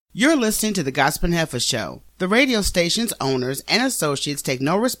You're listening to The Gospel and Heifer Show. The radio station's owners and associates take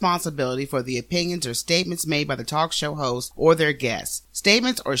no responsibility for the opinions or statements made by the talk show host or their guests.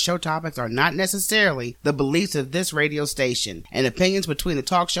 Statements or show topics are not necessarily the beliefs of this radio station, and opinions between the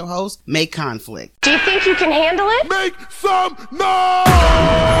talk show host may conflict. Do you think you can handle it? Make some noise!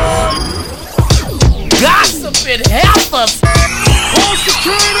 Gossip and Heifers! Call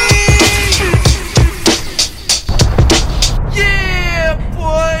security! Yeah,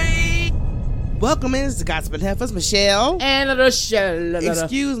 boy! Welcome in to Gospel and Heifers, Michelle. And the shell.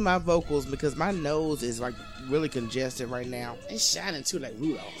 Excuse my vocals because my nose is like really congested right now. It's shining too like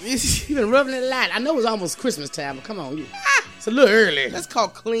Rudolph. You've been rubbing it light. I know it's almost Christmas time, but come on. It's a little early. That's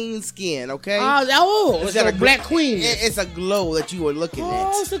called clean skin, okay? It's a black queen. It's a glow that you are looking at.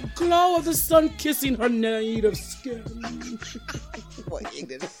 Oh, it's the glow of the sun kissing her native skin.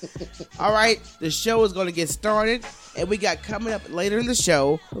 All right, the show is going to get started, and we got coming up later in the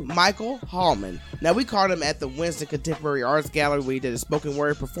show, Michael Holman. Now, we called him at the Winston Contemporary Arts Gallery where he did a spoken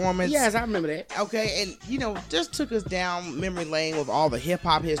word performance. Yes, I remember that. Okay, and, just took us down memory lane with all the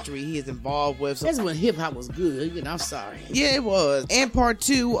hip-hop history he is involved with. So, that's when hip-hop was good. I'm sorry. Yeah, it was. And part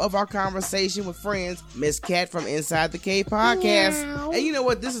 2 of our conversation with friends, Miss Cat from Inside the Cave podcast. Meow. And you know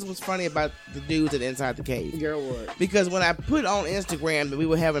what? This is what's funny about the dudes at Inside the Cave. Girl, what? Because when I put on Instagram that we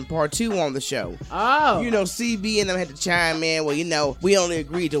were having part 2 on the show. Oh. CB and them had to chime in. Well, we only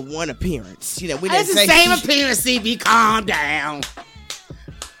agreed to one appearance. We didn't it's say the same appearance, CB. Calm down.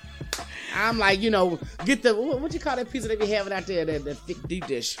 I'm like, get the, what you call that pizza they be having out there, that thick deep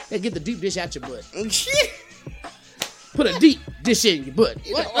dish. They get the deep dish out your butt. Put a deep dish in your butt.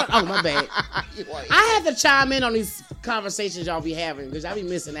 Oh, my bad. I had to chime in on these conversations y'all be having because I be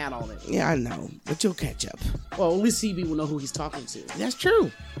missing out on it. Yeah, I know, but you'll catch up. Well, at least CB will know who he's talking to. That's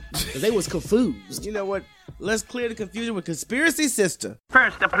true. Because they was confused. You know what? Let's clear the confusion with Conspiracy Sister.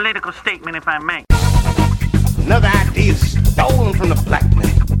 First, a political statement, if I may. Another idea stolen from the black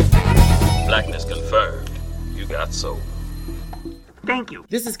man. Blackness confirmed. You got soul. Thank you.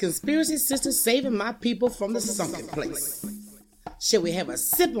 This is Conspiracy Sister saving my people from the sunken place. Shall we have a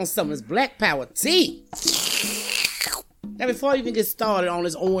sip on some of this black power tea? Now, before I even get started on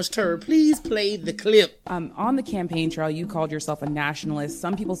this orange turd, please play the clip. On the campaign trail, you called yourself a nationalist.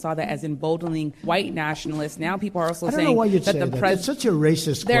 Some people saw that as emboldening white nationalists. Now people are also saying that the president. It's such a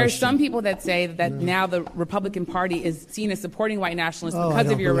racist There question. are some people that say that now the Republican Party is seen as supporting white nationalists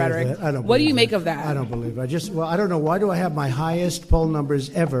because of your rhetoric. What do you make of that? I don't believe it. I don't know. Why do I have my highest poll numbers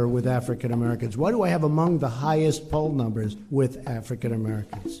ever with African Americans? Why do I have among the highest poll numbers with African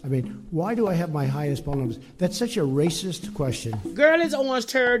Americans? I mean, why do I have my highest poll numbers? That's such a racist question. Girl, this orange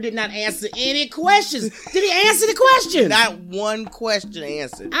turd did not answer any questions. Did he answer the question? Not one question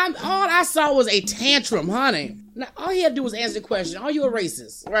answered. All I saw was a tantrum, honey. Now, all he had to do was answer the question. Are you a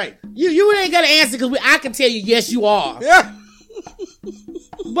racist? Right. You ain't got to answer because I can tell you, yes, you are. Yeah.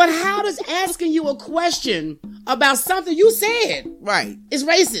 But how does asking you a question about something you said is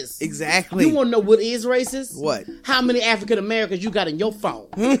racist? Exactly. You want to know what is racist? What? How many African Americans you got in your phone?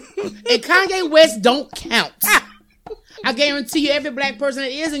 And Kanye West don't count. I guarantee you every black person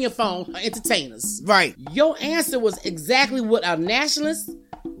that is in your phone are entertainers. Right. Your answer was exactly what a nationalist,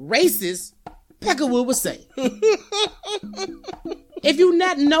 racist, Peckerwood would say. If you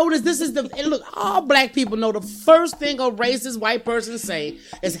not notice, look, all black people know the first thing a racist white person say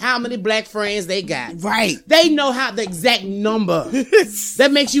is how many black friends they got. Right. They know how the exact number.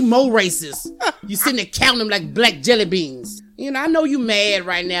 That makes you more racist. You sitting there counting them like black jelly beans. I know you mad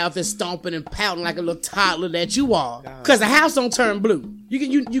right now if it's stomping and pouting like a little toddler that you are. Because the house don't turn blue.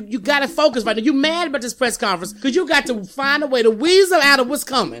 You got to focus right now. You mad about this press conference because you got to find a way to weasel out of what's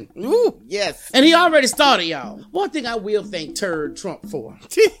coming. Ooh, yes. And he already started, y'all. One thing I will thank Turd Trump for.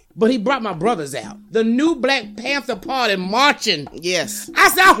 But he brought my brothers out. The new Black Panther Party marching. Yes. I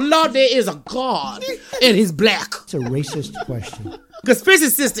said, oh, Lord, there is a God and he's black. It's a racist question. Conspiracy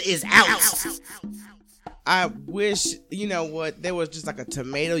Sister is out. I wish, there was just like a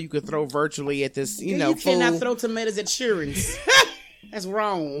tomato you could throw virtually at this, You cannot throw tomatoes at cheerings. That's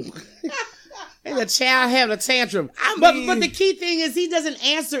wrong. And the child having a tantrum. But the key thing is he doesn't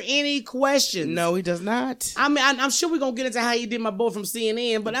answer any questions. No, he does not. I mean, I'm sure we're going to get into how he did my boy from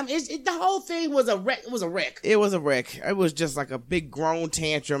CNN, but the whole thing was a wreck. It was a wreck. It was a wreck. It was just like a big grown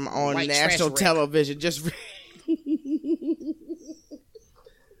tantrum on White national television. Just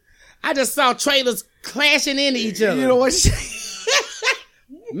I just saw trailers clashing into each other. You know what?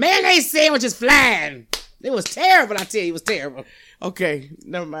 Mayonnaise sandwiches flying. It was terrible, I tell you. It was terrible. Okay,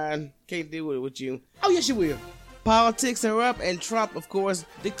 never mind. Can't deal with it with you. Oh, yes, you will. Politics are up, and Trump, of course,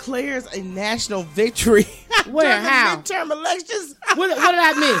 declares a national victory. Where? How? Midterm elections. What did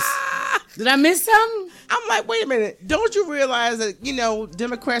I miss? Did I miss something? I'm like, wait a minute. Don't you realize that,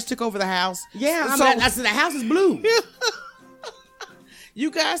 Democrats took over the House? Yeah, I said the House is blue. You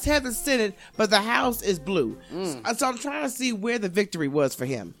guys have the Senate, but the House is blue. So I'm trying to see where the victory was for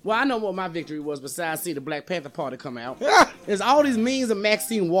him. Well, I know what my victory was besides seeing the Black Panther Party come out. There's all these memes of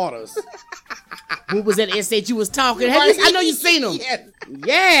Maxine Waters. Who was at SHU was talking. I know you've seen him.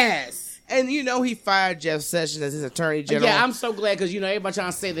 Yes. And he fired Jeff Sessions as his attorney general. Yeah, I'm so glad because everybody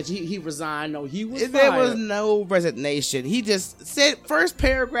trying to say that he resigned. No, he was fired. There was no resignation. He just said first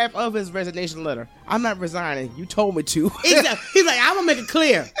paragraph of his resignation letter, "I'm not resigning. You told me to." He's like, I'm gonna make it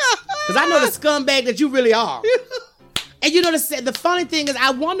clear because I know the scumbag that you really are. And the funny thing is,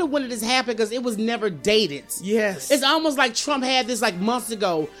 I wonder when it has happened because it was never dated. Yes, it's almost like Trump had this like months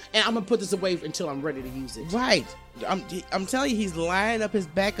ago, and I'm gonna put this away until I'm ready to use it. Right. I'm telling you, he's lining up his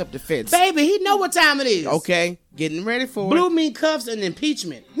backup defense. Baby, he know what time it is. Okay, getting ready for Blue mean cuffs and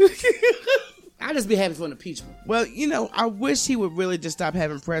impeachment. I just be happy for an impeachment. Well, I wish he would really just stop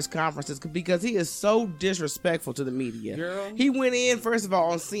having press conferences because he is so disrespectful to the media. Girl. He went in, first of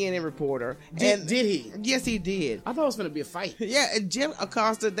all, on CNN Reporter. Did he? Yes, he did. I thought it was going to be a fight. Yeah, and Jim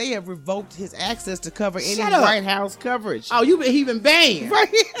Acosta, they have revoked his access to cover any Shut up. White House coverage. Oh, he been banned.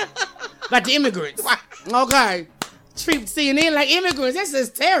 Right. Like the immigrants. Okay. Treat CNN like immigrants. That's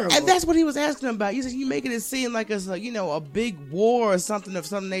just terrible. And that's what he was asking about. He said, "You making it seem like it's a big war or something of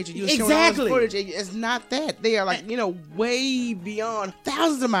some nature." You showing all this footage. It's not that. They are way beyond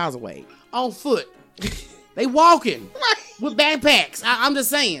thousands of miles away on foot. They walking with backpacks. I'm just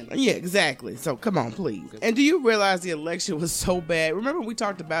saying. Yeah, exactly. So come on, please. And do you realize the election was so bad? Remember we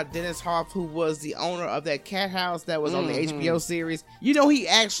talked about Dennis Hoff, who was the owner of that cat house that was on the HBO series? He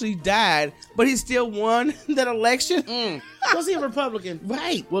actually died, but he still won that election. Was he a Republican?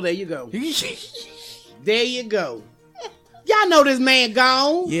 Right. Well, there you go. There you go. Y'all know this man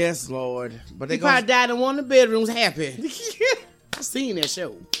gone. Yes, Lord. But he probably died in one of the bedrooms happy. I seen that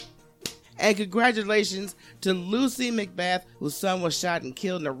show. And congratulations to Lucy McBath, whose son was shot and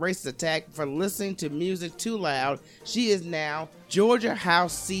killed in a racist attack for listening to music too loud. She is now Georgia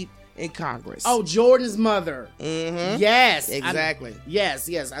House seat in Congress. Oh, Jordan's mother. Mm-hmm. Yes. Exactly. Yes.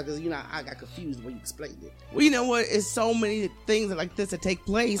 Because, I got confused when you explained it. Well, you know what? It's so many things like this that take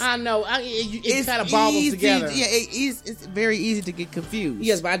place. I know. It kind of bobbles together. Yeah, it's very easy to get confused.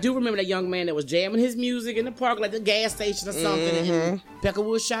 Yes, but I do remember that young man that was jamming his music in the park, like the gas station or something, and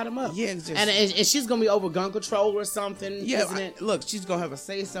Peckerwood shot him up. Yeah, and she's going to be over gun control or something, isn't it? Look, she's going to have a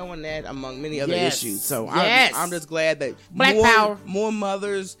say-so in that among many other issues. So yes. I'm just glad that more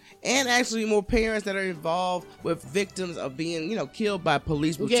mothers and actually more parents that are involved with victims of being, killed by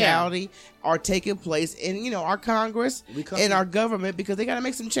police brutality are taking place in, our Congress and our government because they got to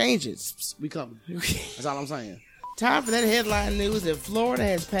make some changes. We coming. That's all I'm saying. Time for that headline news that Florida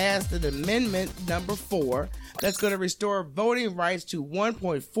has passed an amendment number 4 that's going to restore voting rights to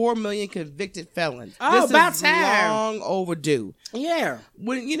 1.4 million convicted felons. Oh, this about is time. Long overdue. Yeah.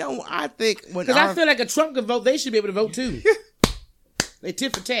 When I think when because I feel like a Trump could vote, they should be able to vote too. They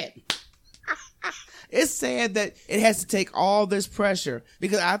tit for tat. It's sad that it has to take all this pressure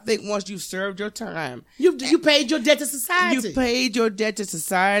because I think once you've served your time, you paid your debt to society. You paid your debt to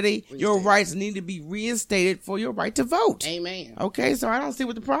society. Your rights need to be reinstated for your right to vote. Amen. Okay, so I don't see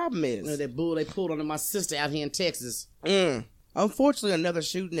what the problem is. That bull they pulled on my sister out here in Texas. Unfortunately, another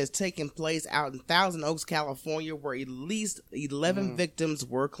shooting is taking place out in Thousand Oaks, California, where at least 11 victims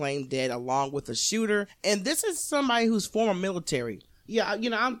were claimed dead along with the shooter. And this is somebody who's former military. Yeah,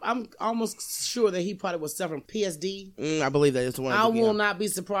 I'm almost sure that he probably was suffering PSD. I believe that is one. I will not be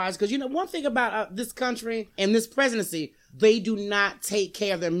surprised because one thing about this country and this presidency, they do not take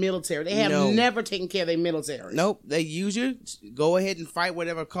care of their military. They have never taken care of their military. Nope, they use you. Go ahead and fight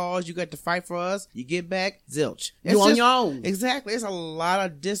whatever cause you got to fight for us. You get back, zilch. You on your own. Exactly. There's a lot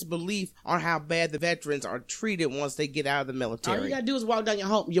of disbelief on how bad the veterans are treated once they get out of the military. All you gotta do is walk down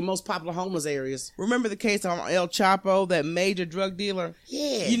your most popular homeless areas. Remember the case on El Chapo, that major drug dealer?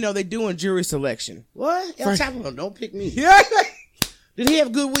 Yeah. They're doing jury selection. What? El Chapo, don't pick me. Yeah. Did he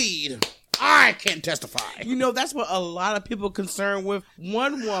have good weed? I can't testify. That's what a lot of people are concerned with.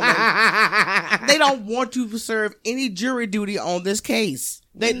 One woman, they don't want to serve any jury duty on this case.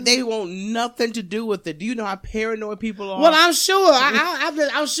 They want nothing to do with it. Do you know how paranoid people are? Well, I'm sure.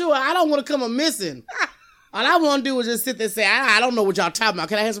 I'm sure. I don't want to come a missing. All I want to do is just sit there and say, I don't know what y'all talking about.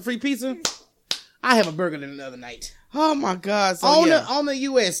 Can I have some free pizza? I have a burger the other night. Oh my God! So, on the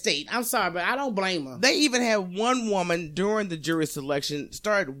U.S. state. I'm sorry, but I don't blame her. They even had one woman during the jury selection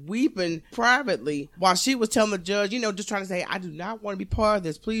started weeping privately while she was telling the judge, just trying to say, "I do not want to be part of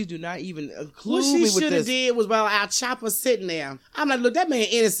this. Please do not even include me with this." What she should have did was while our chopper sitting there. I'm like, look, that man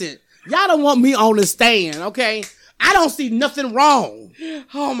innocent. Y'all don't want me on the stand, okay? I don't see nothing wrong.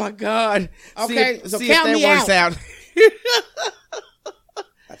 Oh my God! Okay, so count if me that works out.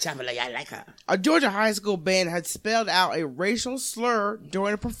 I like her. A Georgia high school band had spelled out a racial slur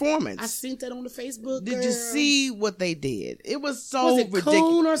during a performance. I seen that on the Facebook. Did you see what they did? It was so was it ridiculous.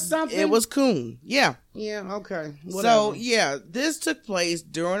 Coon or something? It was Coon. Yeah. Yeah, okay. Whatever. So, yeah, this took place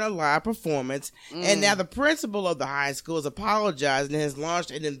during a live performance, and now the principal of the high school is apologizing and has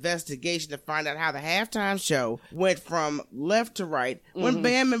launched an investigation to find out how the halftime show went from left to right when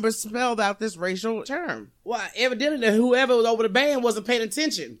band members spelled out this racial term. Well, evidently whoever was over the band wasn't paying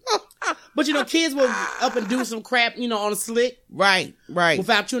attention. But, kids will up and do some crap, on a slick. Right.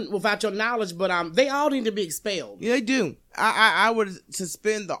 Without your knowledge, but they all need to be expelled. Yeah, they do. I would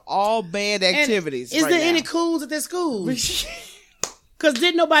suspend the all band activities. Is there any cools at this school? Because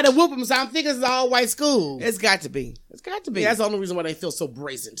didn't nobody whoop them, so I'm thinking it's an all-white school. It's got to be. Yeah, that's the only reason why they feel so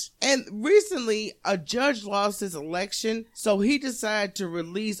brazen. And recently, a judge lost his election, so he decided to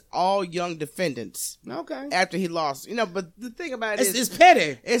release all young defendants. Okay. After he lost. But the thing about it is... It's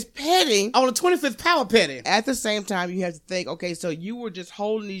petty. It's petty. On the 25th power petty. At the same time, you have to think, okay, so you were just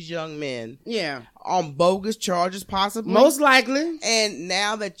holding these young men. Yeah. On bogus charges, possibly. Most likely. And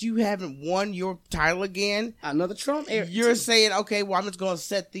now that you haven't won your title again... Another Trump era. You're saying, okay, well, I'm just going to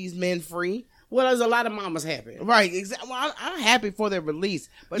set these men free. Well, there's a lot of mamas happy. Right, exactly. Well, I'm happy for their release.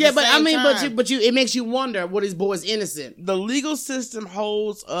 But it makes you wonder, what these boys innocent? The legal system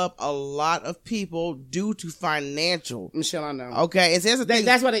holds up a lot of people due to financial. Michelle, I know. Okay, and the thing.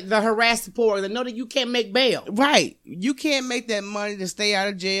 That's why the harassed poor. They know that you can't make bail. Right. You can't make that money to stay out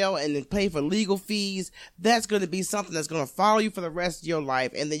of jail and then pay for legal fees. That's going to be something that's going to follow you for the rest of your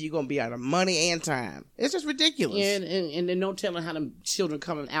life, and then you're going to be out of money and time. It's just ridiculous. Yeah, and then no telling how the children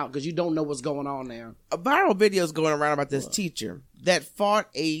coming out because you don't know what's going on now. A viral video is going around about this teacher that fought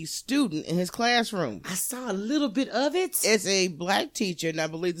a student in his classroom. I saw a little bit of it. It's a black teacher, and I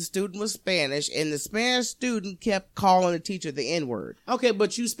believe the student was Spanish, and the Spanish student kept calling the teacher the N-word. Okay,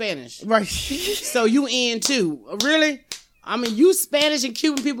 but you Spanish. Right. So you in too. Really? I mean, you Spanish and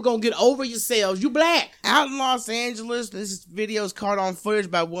Cuban people gonna get over yourselves. You black. Out in Los Angeles, this video is caught on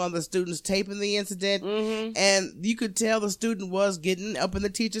footage by one of the students taping the incident. And you could tell the student was getting up in the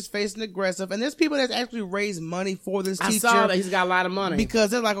teacher's face and aggressive. And there's people that actually raised money for this teacher. I saw that he's got a lot of money.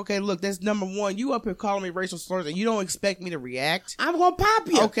 Because they're like, okay, look, that's number one. You up here calling me racial slurs and you don't expect me to react. I'm gonna pop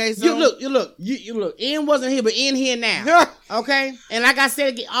you. Okay, so. You look. N wasn't here, but in here now. Okay? And like I said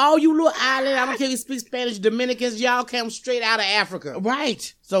again, all you little island, I don't care if you speak Spanish, Dominicans, y'all came straight out of Africa.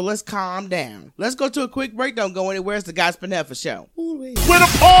 Right. So let's calm down. Let's go to a quick break. Don't go anywhere. It's the Gossip and Heifer Show. Where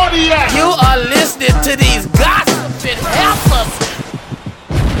the party at? You are listening to these Gossip and Heifers.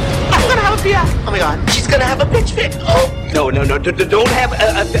 I'm gonna have a BF. Oh my God, she's gonna have a bitch fit. Oh no, don't have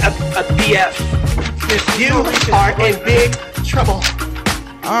a BF. You are in big trouble.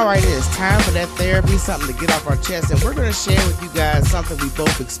 All right, it is time for that therapy, something to get off our chest, and we're going to share with you guys something we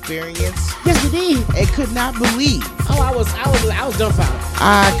both experienced. Yes, we did. And could not believe. Oh, I was dumbfounded.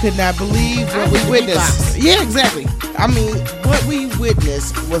 I could not believe what we witnessed. Yeah, exactly. I mean, what we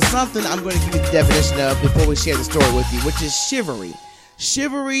witnessed was something I'm going to give you the definition of before we share the story with you, which is chivalry.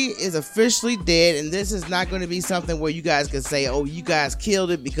 Chivalry is officially dead, and this is not going to be something where you guys can say, oh, you guys killed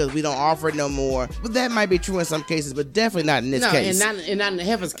it because we don't offer it no more. But that might be true in some cases, but definitely not in this case. No, and not in the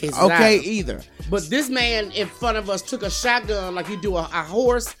Heifer's case. Okay, either. But this man in front of us took a shotgun like you do a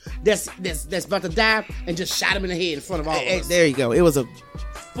horse that's about to die and just shot him in the head in front of all of us. There you go. It was a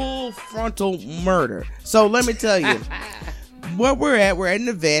full frontal murder. So let me tell you. Where we're at an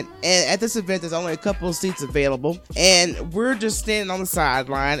event, and at this event there's only a couple of seats available, and we're just standing on the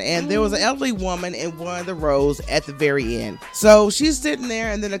sideline, and there was an elderly woman in one of the rows at the very end. So she's sitting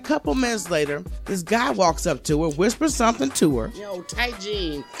there, and then a couple minutes later, this guy walks up to her, whispers something to her. Yo, tight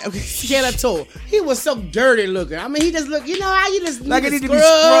jeans, skeletal. He was so dirty looking. I mean, he just looked, you know how you just like it need to be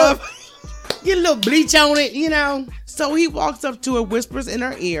scrubbed. Get a little bleach on it, you know. So he walks up to her, whispers in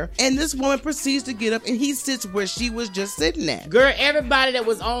her ear, and this woman proceeds to get up, and he sits where she was just sitting at. Girl, everybody that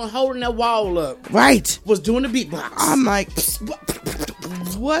was on holding that wall up, right, was doing the beatbox. I'm like,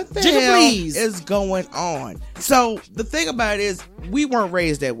 What the Jigga, hell please. is going on? So the thing about it is, we weren't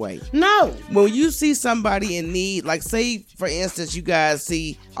raised that way. No. When you see somebody in need, like say for instance, you guys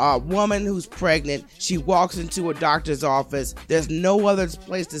see a woman who's pregnant, she walks into a doctor's office, there's no other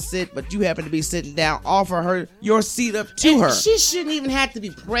place to sit, but you happen to be sitting down, offer her your seat up to her. She shouldn't even have to be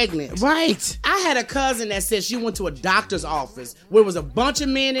pregnant. Right. I had a cousin that said she went to a doctor's office where there was a bunch of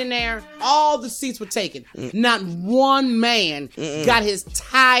men in there, all the seats were taken. Not one man got his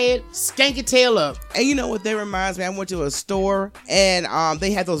tired, skanky tail up. And you know what that reminds me? I went to a store and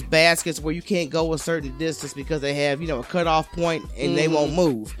they had those baskets where you can't go a certain distance because they have, a cutoff point and they won't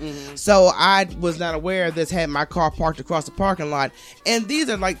move. So I was not aware of this, had my car parked across the parking lot. And these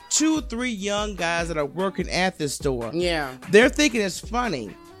are like 2 or 3 young guys that are working at this store. Yeah. They're thinking it's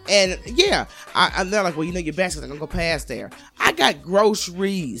funny. And yeah, they're like, well, your basket's not gonna go past there. I got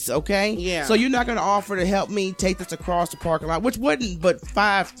groceries, okay? Yeah. So you're not gonna offer to help me take this across the parking lot, which wasn't but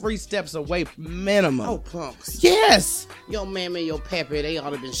 3 steps away minimum. Oh, punks. Yes. Your mamma and your pappy, they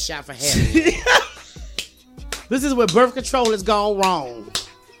ought to been shot for having you. This is where birth control has gone wrong.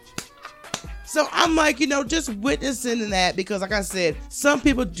 So I'm like, just witnessing that because, like I said, some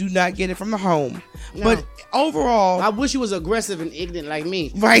people do not get it from the home. No. But overall, I wish you was aggressive and ignorant like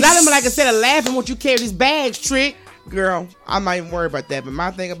me. Right. Not even like instead of laughing, what you carry these bags, trick. girl, I'm not even worried about that. But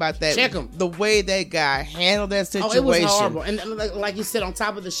my thing about that, check him. The way that guy handled that situation. Oh, it was horrible. And like you said, on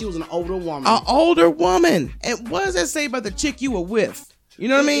top of that, she was an older woman. An older woman. And what does that say about the chick you were with? You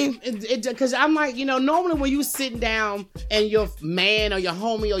know what I mean? Because I'm like, normally when you sitting down and your man or your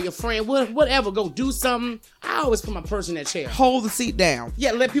homie or your friend, whatever, go do something, I always put my purse in that chair. Hold the seat down.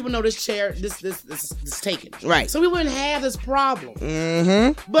 Yeah, let people know this chair, this taken. Right. So we wouldn't have this problem.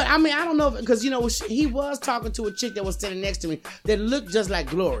 Mm-hmm. But I mean, I don't know, because he was talking to a chick that was standing next to me that looked just like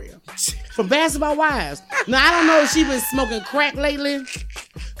Gloria from Basketball Wives. Now I don't know if she been smoking crack lately,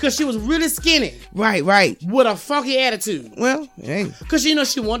 because she was really skinny. Right. With a funky attitude. Well, hey. Because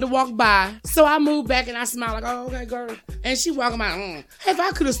she wanted to walk by. So I moved back and I smiled like, oh, okay, girl. And she walking by, hey, if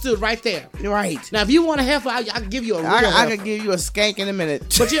I could have stood right there. Right. Now, if you want a heifer, I can give you a real heifer. I can give you a skank in a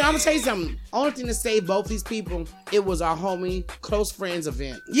minute. But I'm going to tell you something. Only thing to save both these people, it was our homie, close friends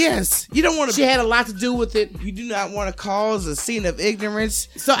event. Yes. You don't want to. She had a lot to do with it. You do not want to cause a scene of ignorance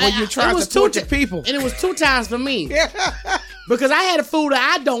so when you're trying to torture people. And it was 2 times for me. Because I had a fool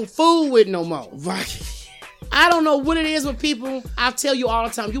that I don't fool with no more. Right. I don't know what it is with people. I tell you all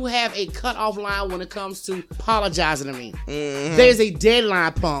the time, you have a cutoff line when it comes to apologizing to me. Mm-hmm. There's a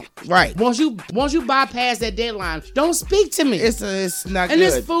deadline, punk. Right. Once you bypass that deadline, don't speak to me. It's not and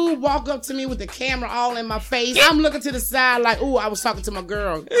good. This fool walk up to me with the camera all in my face. I'm looking to the side like, ooh, I was talking to my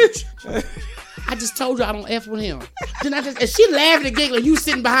girl. I just told you I don't F with him. And she laughing and giggling. You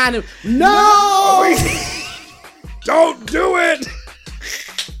sitting behind him. No! Don't do it!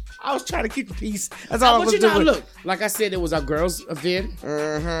 I was trying to keep the peace. That's all I was doing. Look, like I said, it was our girls' event.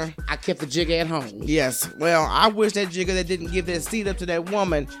 I kept the jigger at home. Yes. Well, I wish that jigger that didn't give that seat up to that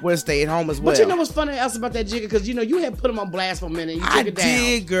woman would have stayed home as well. But you know what's funny else about that jigger? Because you had put him on blast for a minute. You took it down. I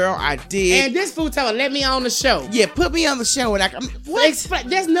did, girl. I did. And this fool told her, let me on the show. Yeah, put me on the show. And what?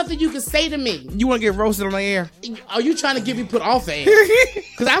 There's nothing you can say to me. You want to get roasted on the air? Are you trying to get me put off air?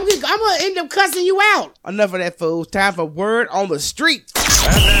 Because I'm going to end up cussing you out. Enough of that, fool. Time for Word on the Street.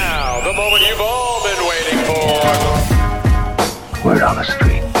 And now, the moment you've all been waiting for. Word on the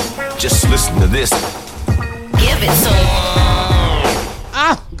street. Just listen to this. Give it some.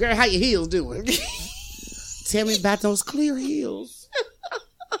 Ah, girl, how your heels doing? Tell me about those clear heels.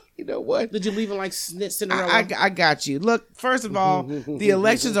 You know what? Did you leave them like Cinderella? I got you. Look, first of all, the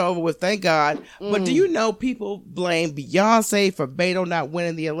election's over with, thank God. But do you know people blame Beyonce for Beto not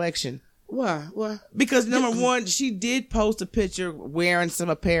winning the election? Why? Because number one, she did post a picture wearing some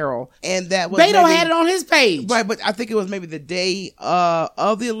apparel, and that was Beto had it on his page, right? But I think it was maybe the day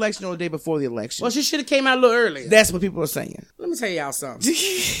of the election or the day before the election. Well, she should have came out a little earlier. That's what people are saying. Let me tell y'all something.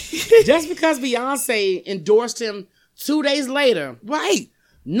 Just because Beyonce endorsed him 2 days later, right?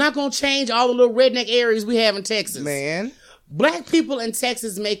 Not gonna change all the little redneck areas we have in Texas, man. Black people in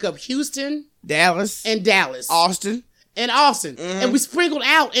Texas make up Houston, Dallas, Austin. And we sprinkled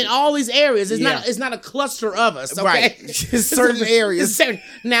out in all these areas. It's not a cluster of us, okay? Right. It's certain areas.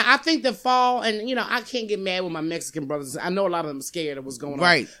 Now, I think the fall, and I can't get mad with my Mexican brothers. I know a lot of them are scared of what's going on.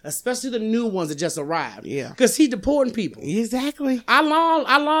 Right. Especially the new ones that just arrived. Yeah. Because he deporting people. Exactly. Our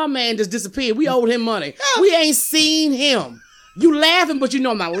lawman just disappeared. We owed him money. We ain't seen him. You laughing, but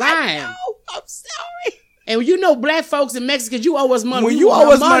I'm not lying. I'm sorry. And black folks and Mexicans, you owe us money. When you owe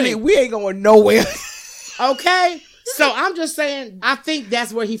us money, we ain't going nowhere. Okay? So I'm just saying, I think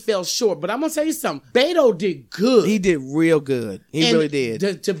that's where he fell short. But I'm gonna tell you something. Beto did good. He did real good. He really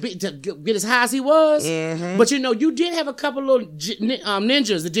did. To get as high as he was. Mm-hmm. But you did have a couple little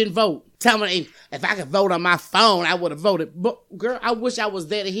ninjas that didn't vote. Tell me if I could vote on my phone, I would have voted. But girl, I wish I was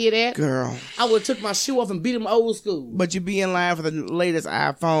there to hear that. Girl, I would have took my shoe off and beat him old school. But you be in line for the latest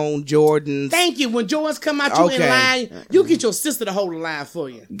iPhone, Jordans. Thank you. When Jordans come out, you in line. You get your sister to hold the line for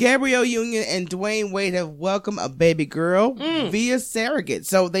you. Gabrielle Union and Dwayne Wade have welcomed a baby girl via surrogate.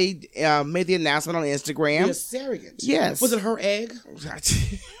 So they made the announcement on Instagram. Via surrogate? Yes. Was it her egg?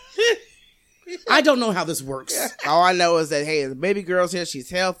 I don't know how this works. All I know is that, hey, the baby girl's here. She's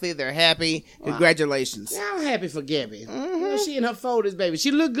healthy. They're happy. Congratulations. Yeah, I'm happy for Gabby. Mm-hmm. She and her folders, baby.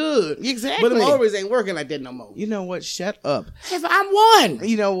 She look good. Exactly. But them ovaries ain't working like that no more. You know what? Shut up. If I'm one.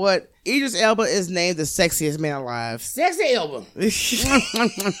 You know what? Idris Elba is named the sexiest man alive. Sexy Elba.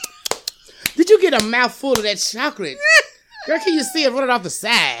 Did you get a mouthful of that chocolate? Girl, can you see it running off the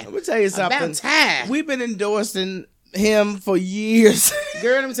side? Let me tell you something. About time. We've been endorsing him for years.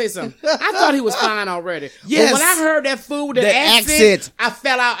 Girl, let me tell you something. I thought he was fine already. Yes. But when I heard that food, the accent, I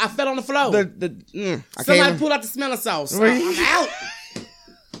fell out. I fell on the floor. Somebody pulled out the smelling sauce. I'm out.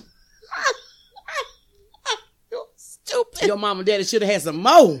 Stupid. Your mom and daddy should have had some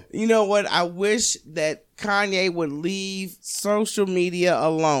more. You know what? I wish that Kanye would leave social media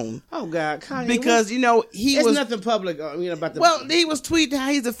alone. Oh God, Kanye! Because there's nothing public. About the. Well, he was tweeting how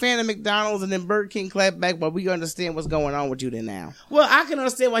he's a fan of McDonald's, and then Burger King clapped back. But we understand what's going on with you then now. Well, I can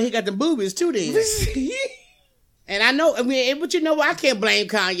understand why he got the boobies too. Then, and I know. But you know what? I can't blame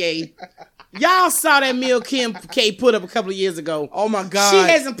Kanye. Y'all saw that meal Kim K put up a couple of years ago. Oh my God. She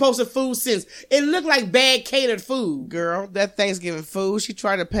hasn't posted food since. It looked like bad catered food. Girl, that Thanksgiving food, she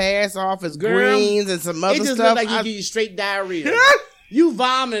tried to pass off as greens and some other stuff. It just looked like you give you straight diarrhea. You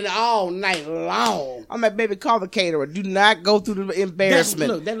vomiting all night long. I'm like, baby, call the caterer. Do not go through the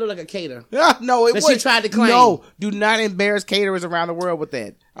embarrassment. That looked like a caterer. No, it was. She tried to claim. No, do not embarrass caterers around the world with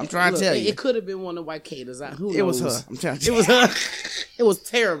that. I'm trying to tell you. It could have been one of the white caterers. Who knows? It was her. I'm telling you. It was her. It was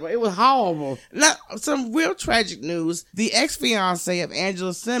terrible. It was horrible. Now, some real tragic news. The ex-fiance of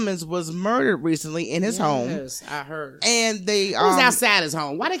Angela Simmons was murdered recently in his home. Yes, I heard. And they... It was outside his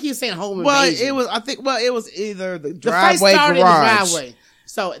home. Why they keep saying home well, invasion? it was either the driveway, garage. In the driveway.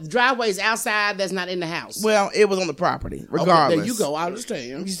 So the driveway is outside. That's not in the house. Well, it was on the property, regardless. Okay, there you go. I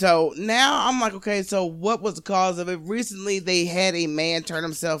understand. So now I'm like, okay, so what was the cause of it? Recently, they had a man turn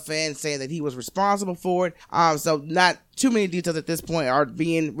himself in, saying that he was responsible for it. So not too many details at this point are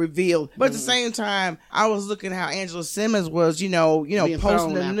being revealed. But at the same time, I was looking how Angela Simmons was, being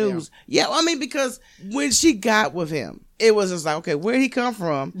posting the news. Yeah, I mean, because when she got with him, it was just like, okay, where'd he come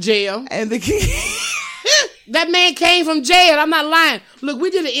from? Jail. And the that man came from jail. I'm not lying. Look, we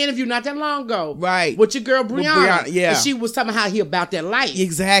did an interview not that long ago. Right. With your girl, Brianna. Yeah. And she was talking about how he about that life.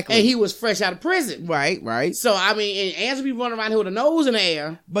 Exactly. And he was fresh out of prison. Right. So, I mean, and Angela be running around here with a nose in the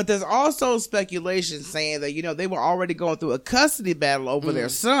air. But there's also speculation saying that, they were already going through a custody battle over their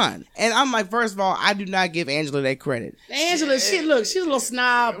son. And I'm like, first of all, I do not give Angela that credit. Angela, she's a little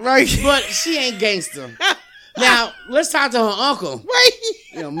snob. Right. But she ain't gangster. Now, let's talk to her uncle.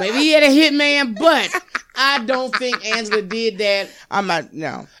 Right. Maybe he had a hitman, but I don't think Angela did that. I'm not,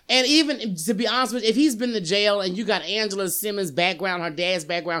 no. And even, to be honest with you, if he's been to jail and you got Angela Simmons' background, her dad's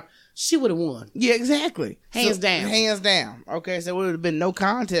background, she would have won. Yeah, exactly. Hands down. Okay, so it would have been no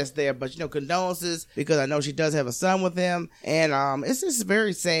contest there, but, condolences, because I know she does have a son with him. And it's just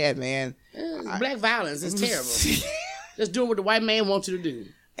very sad, man. Black violence is terrible. Just doing what the white man wants you to do.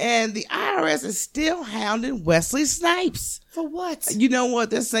 And the IRS is still hounding Wesley Snipes. For what? You know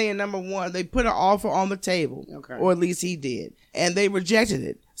what? They're saying, number one, they put an offer on the table. Okay. Or at least he did. And they rejected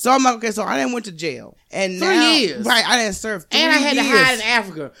it. So I'm like, okay, so I didn't went to jail. And 3 years. Right, I didn't serve 3 years. And I had to hide in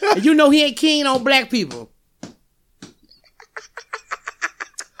Africa. And he ain't keen on black people.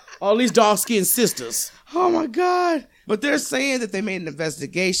 All these dark-skinned sisters. Oh, my God. But they're saying that they made an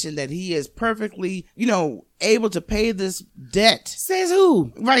investigation that he is perfectly, able to pay this debt. Says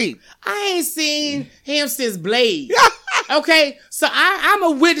who? Right. I ain't seen him since Blade. Okay? So I'm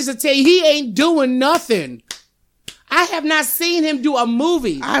a witness to tell you he ain't doing nothing. I have not seen him do a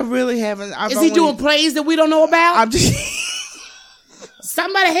movie. I really haven't. Is he doing plays that we don't know about?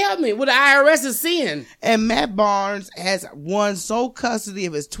 Somebody help me. What the IRS is seeing. And Matt Barnes has won sole custody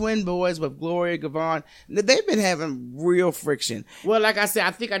of his twin boys with Gloria Gavon. They've been having real friction. Well, like I said,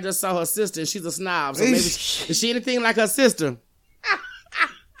 I think I just saw her sister and she's a snob. So maybe is she anything like her sister?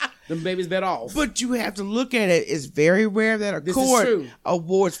 Them babies better off. But you have to look at it. It's very rare that a court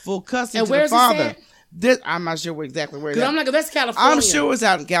awards full custody to the father. I'm not sure exactly where it's Because at. I'm like, that's California. I'm sure it's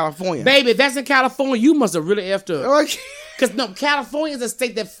out in California. Baby, if that's in California, you must have really effed up. Okay. Because no, California is a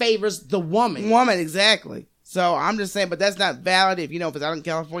state that favors the woman. Woman, exactly. So I'm just saying, but that's not valid if if it's out in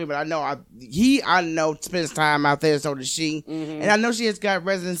California. But I know spends time out there, so does she, and I know she has got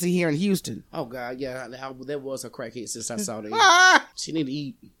residency here in Houston. Oh God, yeah, that was a crackhead since I saw that. She need to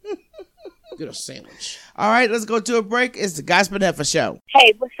eat. Get a sandwich. All right, let's go to a break. It's the Gospel Heifer Show.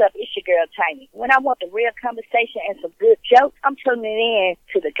 Hey, what's up? It's your girl Tiny. When I want the real conversation and some good jokes, I'm tuning in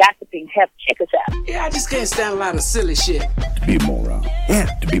to the Gossiping Heifer. Check us out. Yeah, I just can't stand a lot of silly shit. To be a moron. Yeah.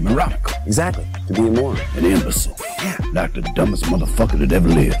 To be moronical. Exactly. To be a moron. An imbecile. Yeah. Like the dumbest motherfucker that ever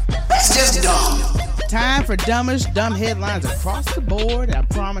lived. That's just dumb. Time for dumb headlines across the board. I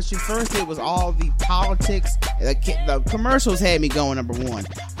promise you, first it was all the politics. The commercials had me going number one.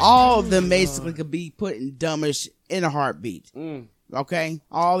 All of them basically could be put in dumbish in a heartbeat. Okay?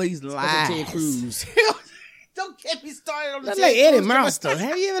 All these lies. Ted Cruz. Don't get me started on the That's Ted like Eddie Cruz Monster.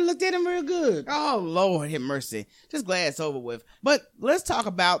 Have you ever looked at him real good? Oh, Lord, have mercy. Just glad it's over with. But let's talk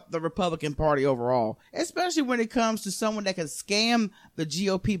about the Republican Party overall, especially when it comes to someone that can scam the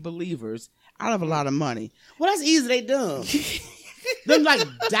GOP believers out of a lot of money. Well, that's easy. They done. Them like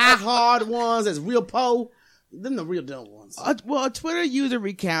diehard ones that's real po. Them the real dumb ones. A Twitter user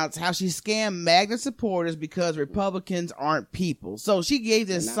recounts how she scammed MAGA supporters because Republicans aren't people. So she gave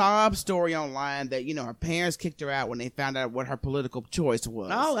this sob story online that, her parents kicked her out when they found out what her political choice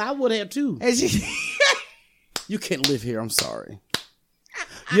was. Oh, I would have too. And she... You can't live here. I'm sorry.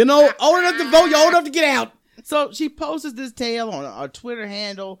 Old enough to vote. You're old enough to get out. So she posted this tale on a Twitter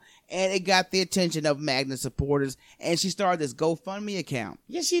handle, and it got the attention of MAGA supporters, and she started this GoFundMe account.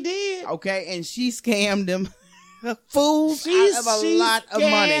 Yes, she did. Okay, and she scammed them fools out of a lot of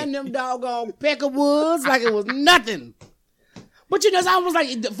money. She scammed them doggone Peckerwoods like it was nothing. But it's almost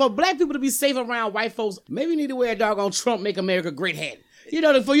like for black people to be safe around white folks, maybe you need to wear a doggone Trump Make America Great hat.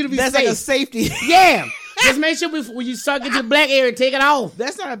 For you to be That's safe. Like a safety. Yeah. Just make sure when you start getting to the black area, take it off.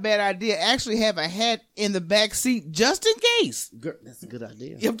 That's not a bad idea. Actually have a hat in the back seat just in case. Girl, that's a good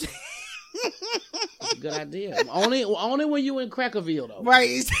idea. That's a good idea. Only when you in Crackerville, though.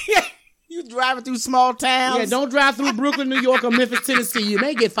 Right. You driving through small towns. Yeah, don't drive through Brooklyn, New York, or Memphis, Tennessee. You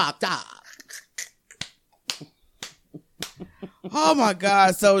may get fucked up. Oh my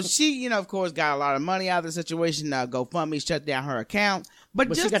God. So she, of course, got a lot of money out of the situation. GoFundMe shut down her account. But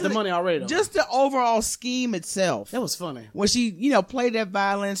just she got the money already, though. Just the overall scheme itself. That was funny. When she, played that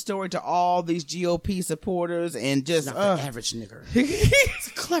violin story to all these GOP supporters and just... Not the average nigger. It's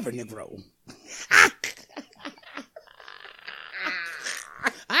a clever Negro.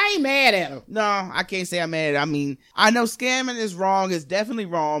 I ain't mad at her. No, I can't say I'm mad at her. I mean, I know scamming is wrong. It's definitely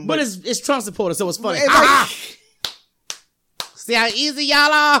wrong. But it's Trump supporters, so it's funny. It's See how easy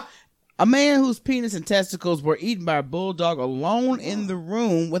y'all are? A man whose penis and testicles were eaten by a bulldog alone in the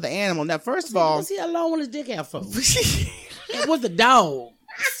room with the animal. Now, first of all... Was he alone with his dick out for? It was the dog.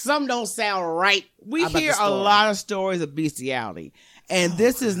 Something don't sound right. We hear a lot of stories of bestiality. And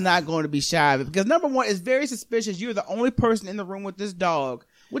this is not going to be shy of it. Because number one, it's very suspicious. You're the only person in the room with this dog.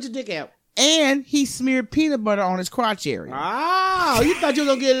 With your dick out. And he smeared peanut butter on his crotch area. Oh, you thought you were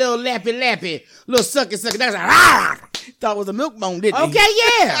going to get a little lappy, little sucky. That's like, thought it was a milk bone, didn't he? Okay,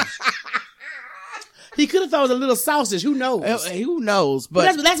 yeah. He could have thought it was a little sausage. Who knows? Who knows?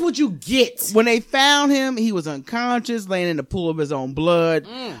 But that's what you get. When they found him, he was unconscious, laying in the pool of his own blood.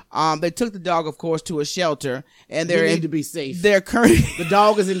 They took the dog, of course, to a shelter. And they need to be safe. The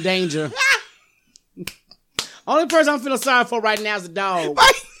dog is in danger. Only person I'm feeling sorry for right now is the dog.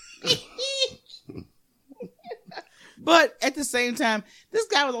 But at the same time, this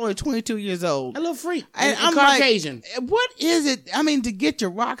guy was only 22 years old. A little freak. And I'm Caucasian. Like, what is it? I mean, to get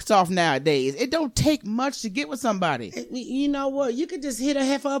your rocks off nowadays, it don't take much to get with somebody. You know what? You could just hit a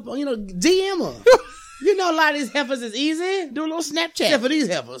heifer up, DM her. A lot of these heifers is easy. Do a little Snapchat. Except for these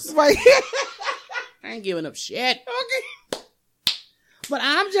heifers. Right. I ain't giving up shit. Okay. But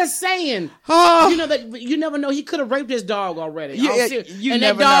I'm just saying, that you never know. He could have raped his dog already. Yeah, and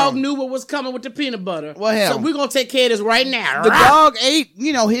that dog knew what was coming with the peanut butter. Well, hell. So we're going to take care of this right now. The dog ate,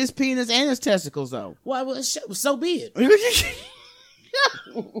 his penis and his testicles, though. Well, so be it.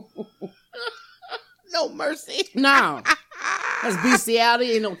 No mercy. No. That's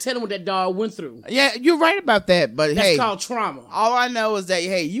bestiality. Ain't no telling what that dog went through. Yeah, you're right about that. But that's called trauma. All I know is that,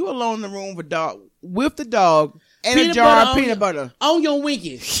 you alone in the room with the dog. And a jar of peanut butter. On your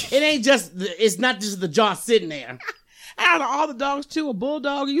winky. It's not just the jar sitting there. Out of all the dogs, too, a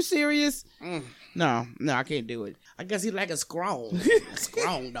bulldog? Are you serious? No, I can't do it. I guess he's like a scrong.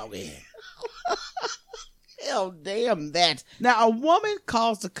 Scrong doggy. Hell damn that. Now, a woman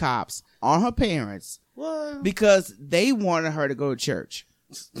calls the cops on her parents What? Because they wanted her to go to church.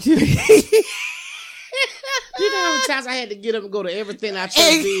 You know how many times I had to get up and go to everything I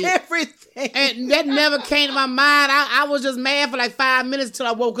did? Everything. And that never came to my mind. I was just mad for like 5 minutes till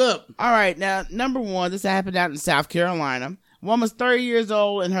I woke up. All right, now, number one, this happened out in South Carolina. Woman's 30 years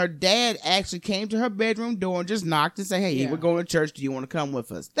old, and her dad actually came to her bedroom door and just knocked and said, hey, we're going to church. Do you want to come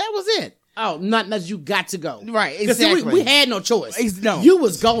with us? That was it. Oh, not you got to go. Right, exactly. See, we had no choice. No. You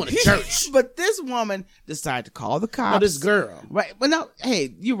was going to church. But this woman decided to call the cops. Oh, this girl. Right. Well, no,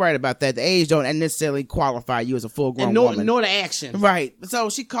 hey, you're right about that. The age don't necessarily qualify you as a full-grown woman. Nor the action. Right. So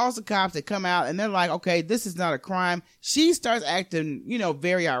she calls the cops. They come out, and they're like, okay, this is not a crime. She starts acting,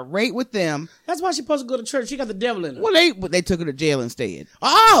 very irate with them. That's why she's supposed to go to church. She got the devil in her. Well, they took her to jail instead.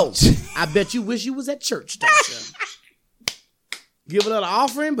 Oh! I bet you wish you was at church, don't you? Give another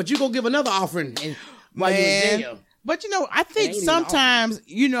offering, but you gonna give another offering while you're in jail. But I think sometimes,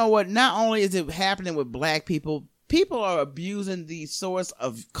 not only is it happening with black people, people are abusing the source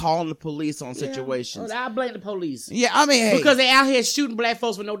of calling the police on situations. I blame the police. Yeah, I mean, hey. Because they out here shooting black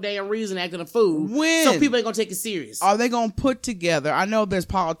folks for no damn reason, acting a fool. So people ain't gonna take it serious. Are they gonna put together? I know there's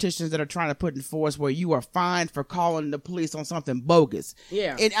politicians that are trying to put in force where you are fined for calling the police on something bogus.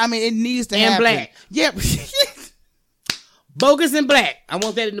 Yeah. It needs to happen. And black. Yep. Bogus and black. I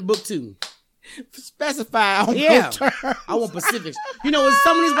want that in the book too. Specify on those terms. I want specifics. With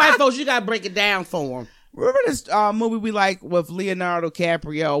some of these white folks, you gotta break it down for them. Remember this movie we like with Leonardo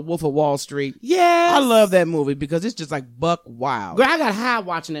DiCaprio, Wolf of Wall Street? Yeah. I love that movie because it's just like buck wild. Girl, I got high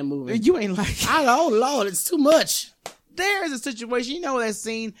watching that movie. You ain't like it. Oh, Lord, it's too much. There is a situation, that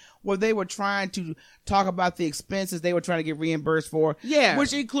scene where they were trying to talk about the expenses they were trying to get reimbursed for. Yeah.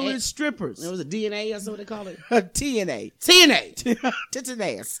 Which included strippers. It was a DNA, that's what they call it? TNA. Tits and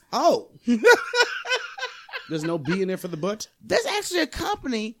ass. Oh. There's no B in there for the butt? There's actually a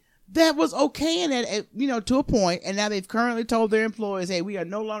company that was okaying it, to a point, and now they've currently told their employees, hey, we are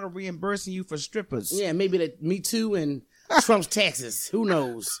no longer reimbursing you for strippers. Yeah, maybe that Me Too and Trump's taxes. Who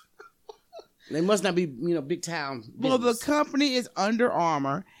knows? They must not be, big time business. Well, the company is Under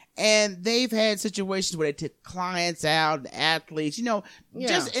Armour, and they've had situations where they took clients out, athletes,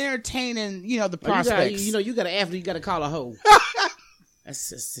 just entertaining, the prospects. You got an athlete, you got to call a hoe.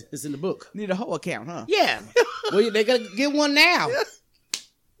 It's in the book. Need a hoe account, huh? Yeah. Well, they got to get one now.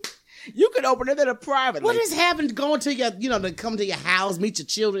 You could open it at a private. What has happened going to your, to come to your house, meet your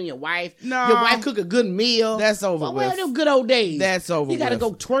children, your wife? No. Your wife cook a good meal. That's over with. Well, them good old days. That's over with. You got to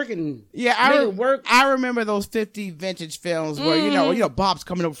go twerking. Yeah, work. I remember those 50 vintage films where, Bob's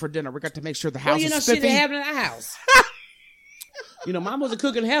coming over for dinner. We got to make sure the house is 50. Shit that happened in our house. Mom was a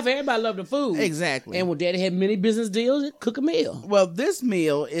cooking half. Everybody loved the food. Exactly. And when Daddy had many business deals, cook a meal. Well, this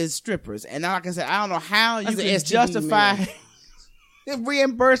meal is strippers. And like I said, I don't know how you can justify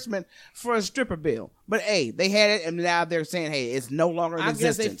reimbursement for a stripper bill. But hey, they had it, and now they're saying, hey, it's no longer in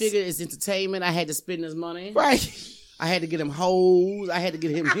existence. I guess they figured it's entertainment. I had to spend his money. Right. I had to get him hoes. I had to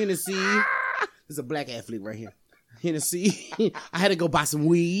get him Hennessy. There's a black athlete right here. Hennessy. I had to go buy some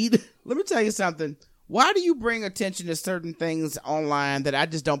weed. Let me tell you something. Why do you bring attention to certain things online that I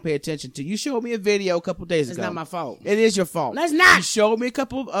just don't pay attention to? You showed me a video a couple days ago. It's not my fault. It is your fault. No, it's not. You showed me a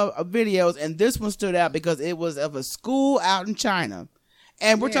couple of videos, and this one stood out because it was of a school out in China.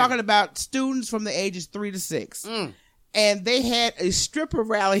 And we're talking about students from the ages 3 to 6. And they had a stripper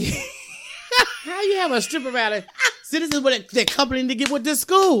rally. How you have a stripper rally? Citizens with their company to get with this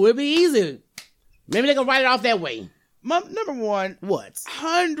school. It'd be easy. Maybe they can write it off that way. Number one, what?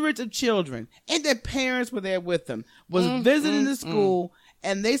 Hundreds of children and their parents were there with them, was visiting the school,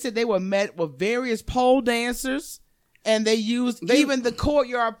 and they said they were met with various pole dancers, and they used even the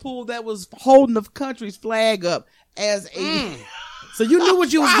courtyard pool that was holding the country's flag up as a... So you knew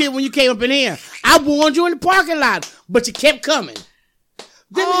what you was getting when you came up in here. I warned you in the parking lot, but you kept coming.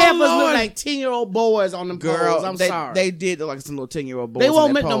 Didn't have us look like 10-year-old boys on them poles. I'm sorry. They did look like some little 10-year-old boys. They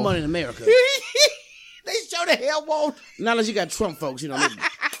won't make no money in America. They sure the hell won't. Not unless you got Trump folks,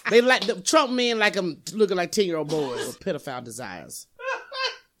 They like the Trump men like them looking like 10-year-old boys with pedophile desires.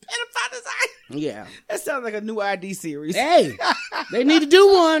 Pedophile desires? Yeah. That sounds like a new ID series. Hey, they need to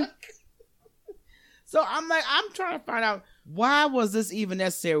do one. So I'm trying to find out, why was this even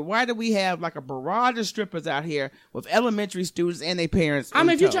necessary? Why do we have like a barrage of strippers out here with elementary students and their parents? I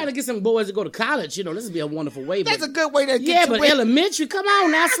mean, if you're trying to get some boys to go to college, this would be a wonderful way. That's a good way to get Yeah, but elementary, come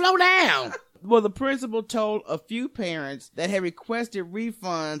on now, slow down. Well, the principal told a few parents that had requested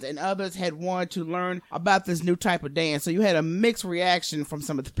refunds and others had wanted to learn about this new type of dance. So you had a mixed reaction from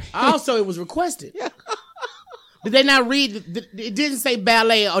some of the parents. Also, it was requested. Did they not read? It didn't say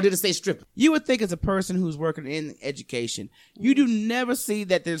ballet or did it say stripper? You would think as a person who's working in education, you do never see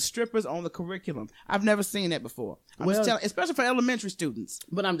that there's strippers on the curriculum. I've never seen that before. I'm just telling, especially for elementary students.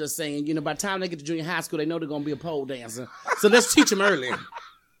 But I'm just saying, by the time they get to junior high school, they know they're going to be a pole dancer. So let's teach them early.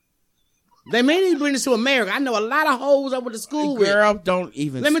 They may need to bring this to America. I know a lot of hoes I went to school with. Girl, don't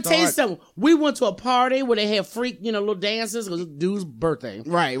even Let me tell you something. We went to a party where they had freak, little dances. It was a dude's birthday.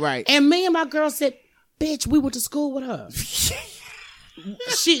 Right. And me and my girl said, bitch, we went to school with her.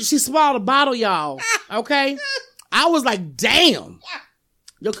 she swallowed a bottle, y'all. Okay? I was like, damn.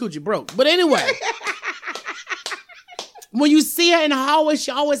 Your coochie broke. But anyway. When you see her in the hallway,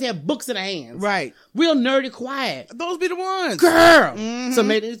 she always had books in her hands. Right. Real nerdy, quiet. Those be the ones. Girl. Mm-hmm. So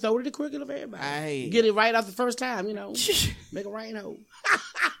maybe they throw it in the curriculum for everybody. Get it right off the first time, Make a rain hole.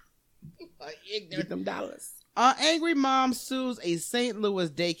 Get them dollars. Angry mom sues a St. Louis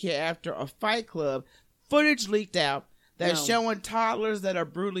daycare after a fight club. Footage leaked out that's showing toddlers that are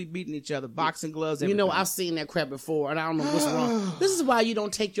brutally beating each other, boxing gloves, everything. I've seen that crap before, and I don't know what's wrong. This is why you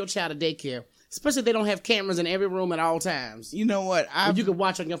don't take your child to daycare, especially if they don't have cameras in every room at all times. You know what? You can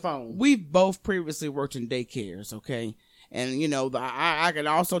watch on your phone. We've both previously worked in daycares, okay? And, I can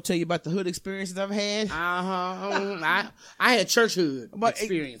also tell you about the hood experiences I've had. I had church hood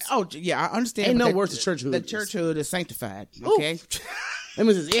experience. I understand. Ain't no worse than church hood. The church hood is sanctified, okay? That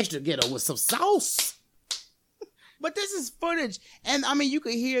means it's extra ghetto with some sauce. But this is footage. And, you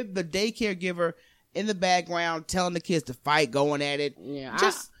could hear the daycare giver in the background telling the kids to fight, going at it. Yeah,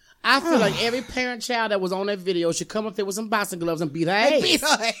 I feel like every parent child that was on that video should come up there with some boxing gloves and beat her ass.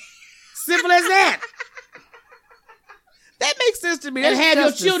 Simple as that. That makes sense to me. And have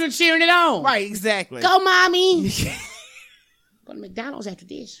your children cheering it on. Right, exactly. Go, mommy. Go to McDonald's after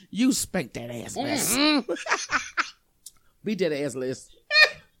this. You spank that ass, Les. Beat that ass, Les.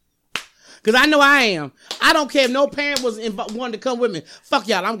 Because I know I am. I don't care if no parent was wanted to come with me. Fuck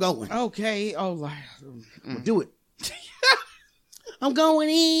y'all, I'm going. Okay. Oh, do it. I'm going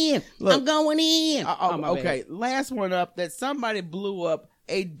in. Look, I'm going in. Okay, last one up. That somebody blew up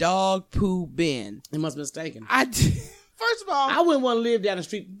a dog poo bin. It must be mistaken. First of all, I wouldn't want to live down the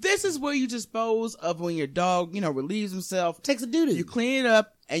street. This is where you dispose of when your dog, relieves himself. Takes a doo-doo. You clean it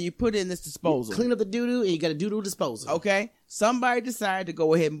up and you put it in this disposal. You clean up the doo-doo and you got a doo-doo disposal. Okay? Somebody decided to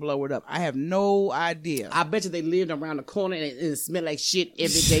go ahead and blow it up. I have no idea. I bet you they lived around the corner and it smelled like shit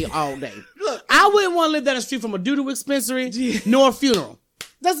every day, all day. Look, I wouldn't want to live down the street from a doo-doo dispensary nor a funeral.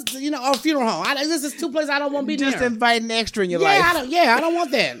 That's, or a funeral home. This is two places I don't want to be Just near. inviting extra in your life. I don't want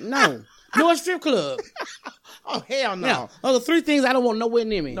that. No. Nor a strip club. Oh, hell no. Yeah. Those are three things I don't want nowhere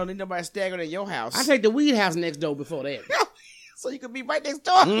near me. Don't need nobody staggering in your house. I take the weed house next door before that. So you can be right next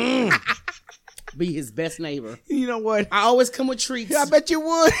door. Be his best neighbor. You know what? I always come with treats. I bet you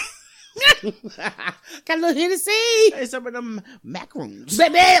would. Got a little Hennessy. Hey, some of them macarons.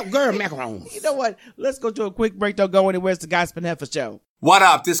 Baby, girl, macarons. You know what? Let's go to a quick break. Don't go anywhere. It's the Gospel Heifer Show. What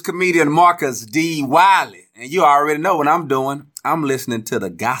up? This comedian Marcus D. Wiley. And you already know what I'm doing. I'm listening to the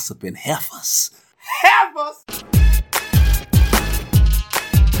Gossiping Heifers. Heifers!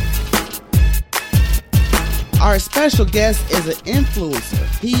 Our special guest is an influencer.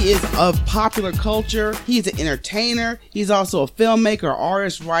 He is of popular culture. He's an entertainer. He's also a filmmaker,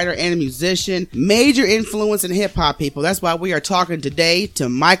 artist, writer, and a musician. Major influence in hip-hop, people. That's why we are talking today to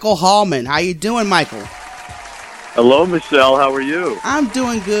Michael Holman. How you doing, Michael? Hello, Michelle. How are you? I'm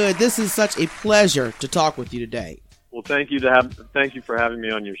doing good. This is such a pleasure to talk with you today. Well, thank you for having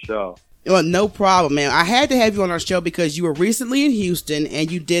me on your show. Well, no problem, man. I had to have you on our show because you were recently in Houston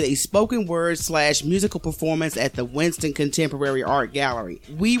and you did a spoken word / musical performance at the Winston Contemporary Art Gallery.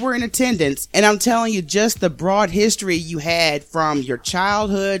 We were in attendance, and I'm telling you, just the broad history you had from your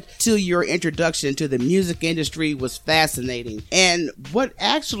childhood to your introduction to the music industry was fascinating. And what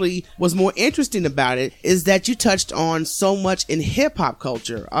actually was more interesting about it is that you touched on so much in hip-hop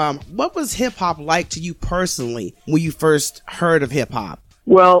culture. What was hip-hop like to you personally when you first heard of hip-hop?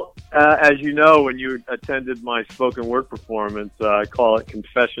 Well, as you know, when you attended my spoken word performance, I call it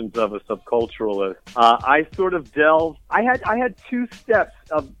Confessions of a Subculturalist. I sort of delved. I had two steps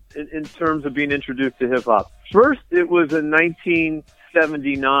in terms of being introduced to hip hop. First, it was in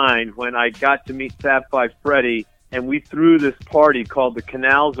 1979 when I got to meet Fab Five Freddy, and we threw this party called the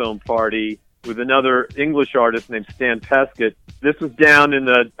Canal Zone Party with another English artist named Stan Pescott. This was down in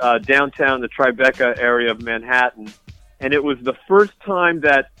the downtown, the Tribeca area of Manhattan. And it was the first time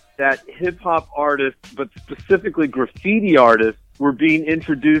that hip-hop artists, but specifically graffiti artists, were being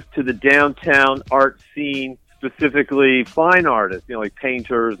introduced to the downtown art scene, specifically fine artists, like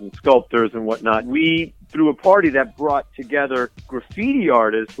painters and sculptors and whatnot. We threw a party that brought together graffiti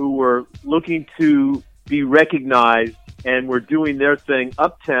artists who were looking to be recognized and were doing their thing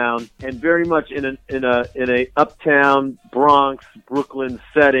uptown, and very much in a uptown Bronx, Brooklyn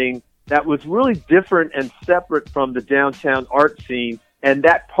setting that was really different and separate from the downtown art scene. And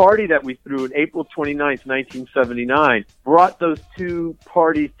that party that we threw on April 29th, 1979, brought those two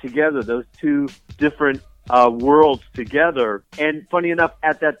parties together, those two different worlds together. And funny enough,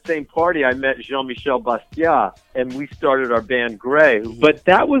 at that same party, I met Jean-Michel Basquiat, and we started our band Gray. But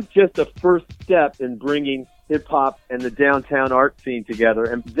that was just a first step in bringing hip-hop and the downtown art scene together.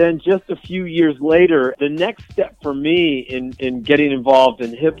 And then just a few years later, the next step for me in getting involved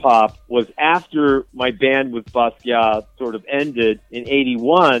in hip-hop was after my band with Basquiat sort of ended in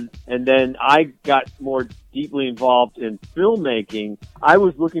 81, and then I got more deeply involved in filmmaking. I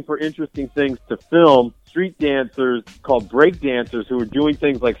was looking for interesting things to film, street dancers called break dancers who were doing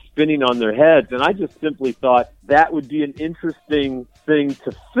things like spinning on their heads, and I just simply thought that would be an interesting thing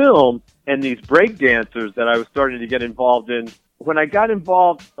to film. And these break dancers that I was starting to get involved in, when I got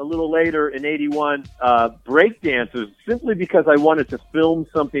involved a little later in 81, break dancers, simply because I wanted to film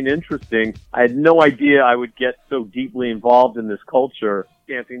something interesting. I had no idea I would get so deeply involved in this culture.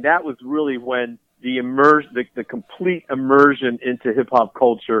 Dancing, that was really when the complete immersion into hip hop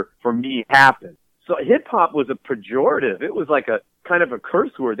culture for me happened. So hip hop was a pejorative. It was like a kind of a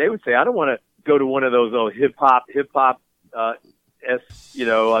curse word. They would say, I don't want to go to one of those hip hop,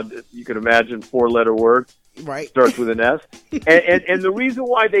 you could imagine 4-letter word. Right. Starts with an S. and the reason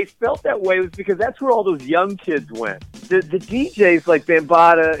why they felt that way was because that's where all those young kids went. The DJs like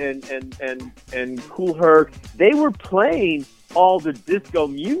Bambaataa and Kool Herc, they were playing all the disco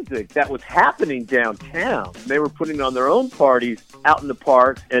music that was happening downtown. They were putting on their own parties out in the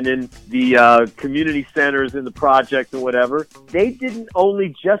parks and in the community centers in the projects and whatever. They didn't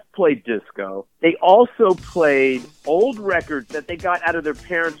only just play disco. They also played old records that they got out of their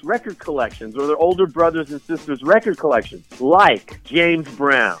parents' record collections or their older brothers and sisters' record collections, like James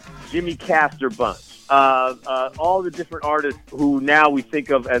Brown, Jimmy Castor Bunch, all the different artists who now we think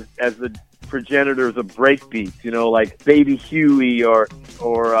of as the progenitors of breakbeats, like Baby Huey or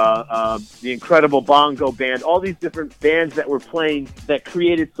the Incredible Bongo Band, all these different bands that were playing that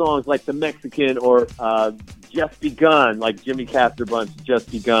created songs like The Mexican or Just Begun, like Jimmy Castor Bunch, Just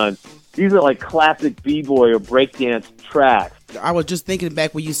Begun. These are like classic b-boy or breakdance tracks. I was just thinking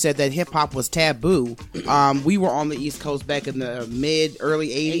back when you said that hip-hop was taboo. We were on the East Coast back in the early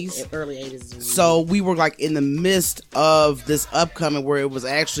 80s. Early 80s. So we were like in the midst of this upcoming where it was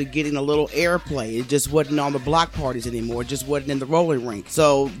actually getting a little airplay. It just wasn't on the block parties anymore. It just wasn't in the rolling rink.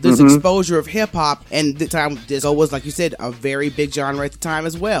 So this exposure of hip-hop, and the time disco was, like you said, a very big genre at the time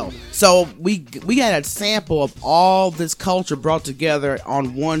as well. So we got a sample of all this culture brought together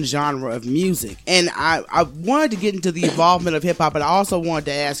on one genre of music. And I wanted to get into the involvement of hip-hop, but I also wanted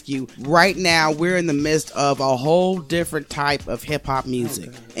to ask you, right now we're in the midst of a whole different type of hip-hop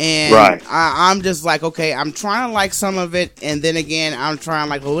music. And right. I'm just like, okay, I'm trying to like some of it, and then again I'm trying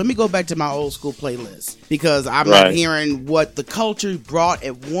like, well, let me go back to my old school playlist, because I'm not hearing what the culture brought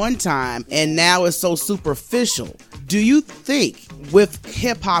at one time and now it's so superficial. Do you think with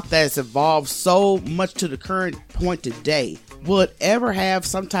hip-hop that's evolved so much to the current point today, will it ever have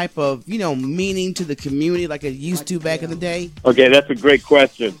some type of, meaning to the community like it used to back in the day? Okay, that's a great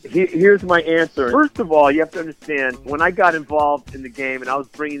question. Here's my answer. First of all, you have to understand, when I got involved in the game and I was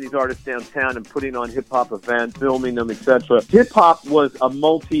bringing these artists downtown and putting on hip-hop events, filming them, etc., hip-hop was a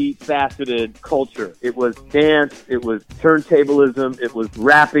multifaceted culture. It was dance, it was turntablism, it was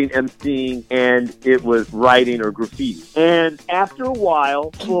rapping, emceeing, and it was writing or graffiti. And after a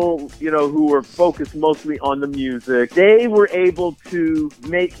while, people, who were focused mostly on the music, they were able to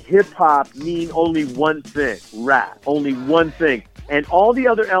make hip-hop mean only one thing, rap, only one thing. And all the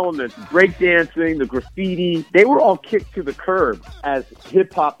other elements, breakdancing, the graffiti, they were all kicked to the curb as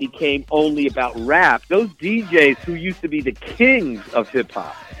hip-hop became only about rap. Those DJs who used to be the kings of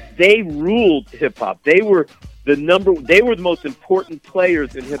hip-hop, they ruled hip-hop. They were the most important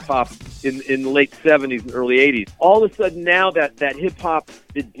players in hip-hop in the late 70s and early 80s. All of a sudden now that hip-hop,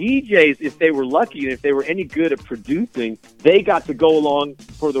 the DJs, if they were lucky and if they were any good at producing, they got to go along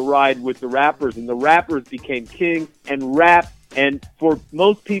for the ride with the rappers, and the rappers became king, and rap. And for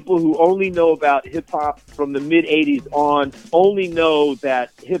most people who only know about hip-hop from the mid-'80s on, only know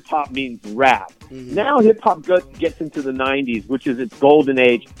that hip-hop means rap. Mm-hmm. Now hip-hop gets into the 90s, which is its golden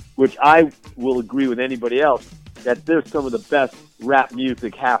age, which I will agree with anybody else, that there's some of the best rap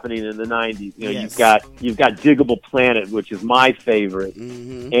music happening in the 90s. You've got Diggable Planet, which is my favorite,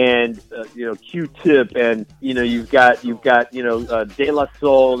 and Q-Tip, and you've got De La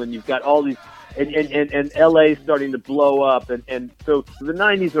Soul, and you've got all these and LA starting to blow up, and so the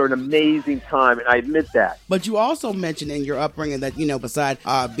 90s are an amazing time, and I admit that. But you also mentioned in your upbringing that, beside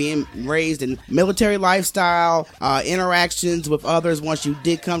being raised in military lifestyle, interactions with others once you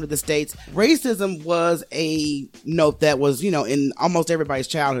did come to the States, racism was a note that was, in almost everybody's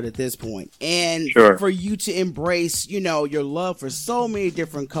childhood at this point. And for you to embrace, your love for so many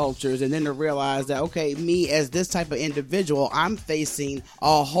different cultures, and then to realize that, okay, me as this type of individual, I'm facing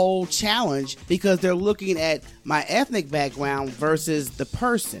a whole challenge because they're looking at my ethnic background versus the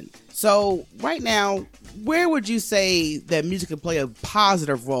person. So right now, where would you say that music can play a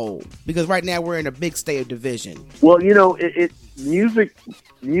positive role? Because right now we're in a big state of division. Well, music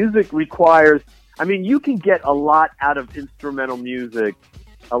requires, you can get a lot out of instrumental music,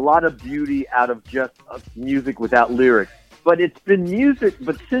 a lot of beauty out of just music without lyrics. But it's been music,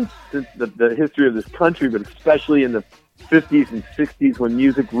 but since the history of this country, but especially in the 50s and 60s when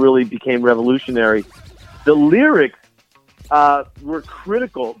music really became revolutionary, the lyrics were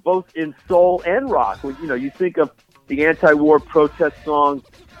critical, both in soul and rock. You think of the anti-war protest songs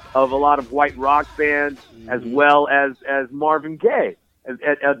of a lot of white rock bands, as well as Marvin Gaye,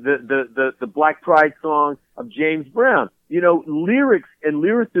 the Black Pride song of James Brown. Lyrics and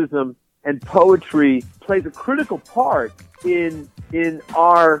lyricism and poetry plays a critical part in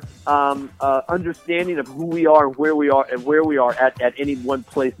our understanding of who we are and where we are at any one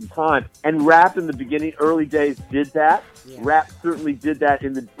place in time. And rap in the early days did that. Yeah. Rap certainly did that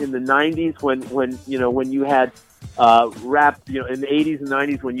in the 90s when you had rap, in the 80s and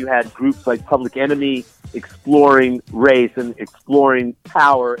 90s when you had groups like Public Enemy exploring race and exploring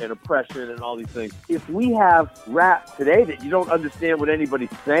power and oppression and all these things. If we have rap today that you don't understand what anybody's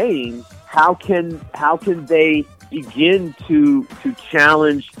saying, how can they begin to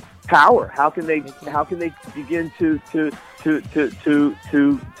challenge power? How can they begin to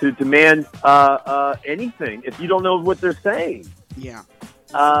demand anything if you don't know what they're saying? Yeah.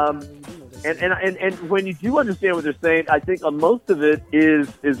 And when you do understand what they're saying, I think most of it is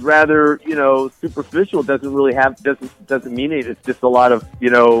rather superficial. It doesn't really doesn't mean it. It's just a lot of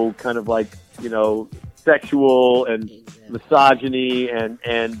kind of like sexual and misogyny and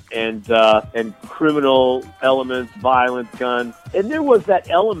criminal elements, violence, guns. And there was that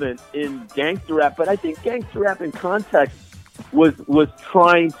element in gangster rap, but I think gangster rap in context was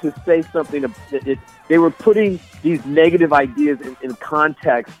trying to say something. They were putting these negative ideas in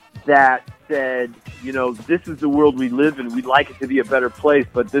context that said, this is the world we live in. We'd like it to be a better place,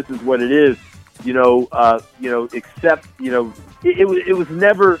 but this is what it is. Except, it was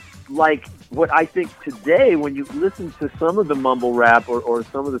never like what I think today, when you listen to some of the mumble rap or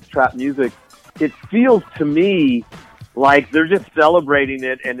some of this trap music, it feels to me like they're just celebrating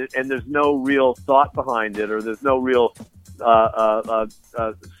it and there's no real thought behind it, or there's no real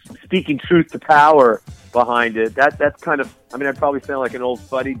speaking truth to power behind it. That's kind of, I probably sound like an old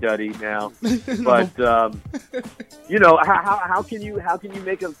fuddy-duddy now, but how can you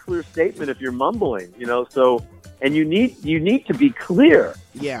make a clear statement if you're mumbling? So, and you need to be clear.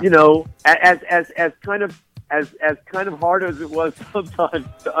 Yeah. As kind of hard as it was sometimes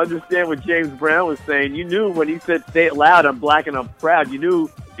to understand what James Brown was saying, you knew when he said "say it loud, I'm black and I'm proud," you knew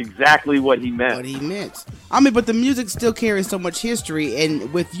exactly what he meant. But the music still carries so much history,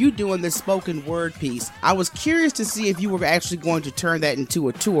 and with you doing this spoken word piece, I was curious to see if you were actually going to turn that into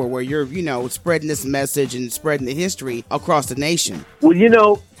a tour where you're, spreading this message and spreading the history across the nation.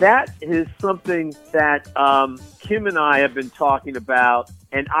 Well, that is something that Kim and I have been talking about,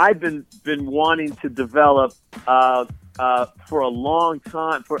 and I've been wanting to develop for a long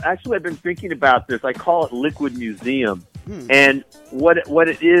time. Actually, I've been thinking about this. I call it Liquid Museum. And what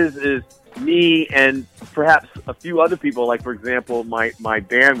it is me and perhaps a few other people, like, for example, my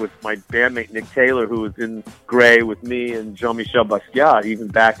band with my bandmate Nick Taylor, who was in Gray with me, and Jean-Michel Basquiat, even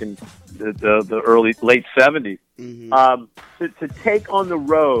back in the late 70s. Mm-hmm. To take on the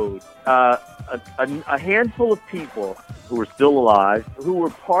road a handful of people who are still alive, who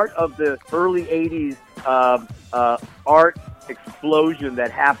were part of the early 80s art explosion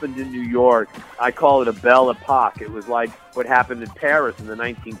that happened in New York. I call it a Belle Epoque. It was like what happened in Paris in the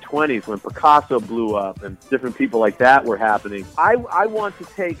 1920s when Picasso blew up and different people like that were happening. I want to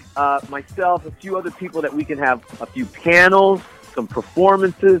take myself, a few other people that we can have a few panels, some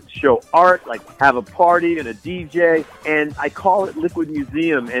performances, show art, like have a party and a DJ, and I call it Liquid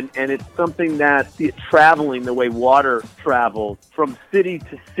Museum, and it's something that, see it traveling the way water travels from city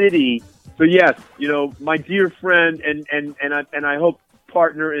to city. So yes, my dear friend and I hope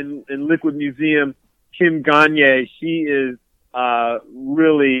partner in Liquid Museum, Kim Gagne, she is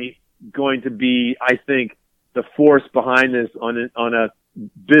really going to be, I think, the force behind this on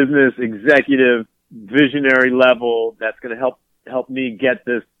business executive visionary level that's going to help me get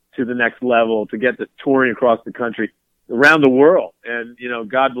this to the next level, to get this touring across the country, around the world. And,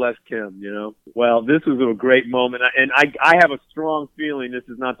 God bless Kim, Well, this was a great moment. And I have a strong feeling this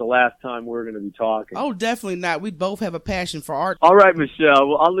is not the last time we're going to be talking. Oh, definitely not. We both have a passion for art. All right, Michelle.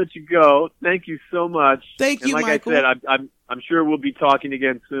 Well, I'll let you go. Thank you so much. Thank you, Michael. Like I said, I'm sure we'll be talking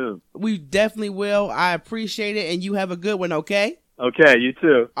again soon. We definitely will. I appreciate it. And you have a good one, okay? Okay, you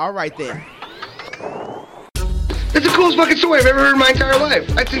too. All right, then. That's the coolest fucking story I've ever heard in my entire life.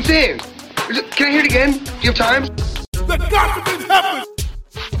 That's insane. Can I hear it again? Do you have time? The gossip happens.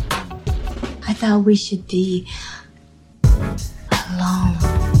 I thought we should be alone.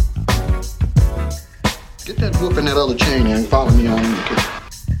 Get that whoop in that other chain and follow me on in the kitchen.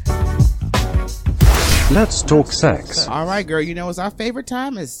 Let's talk sex. All right, girl. It's our favorite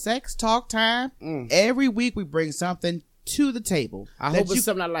time is sex talk time. Every week we bring something to the table. I hope it's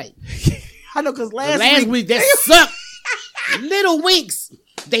something I like. I know, because last week that sucked. Little winks,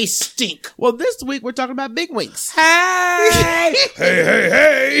 they stink. Well, this week we're talking about big winks. Hey!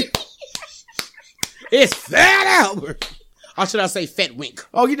 hey! It's Fat Albert. Or should I say Fat Wink?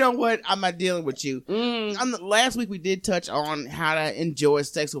 Oh, you know what? I'm not dealing with you. Last week we did touch on how to enjoy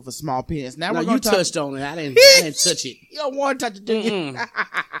sex with a small penis. Now you touched on it. I didn't touch it. You don't want to touch it, do you?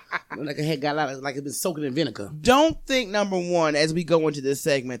 Like a head got out, like it's been soaking in vinegar. Don't think, number one, as we go into this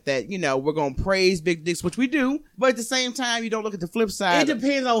segment that, we're going to praise big dicks, which we do, but at the same time, you don't look at the flip side. It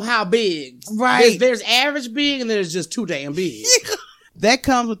depends on how big. Right. There's average big and there's just too damn big. That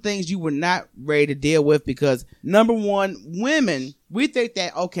comes with things you were not ready to deal with because, number one, women, we think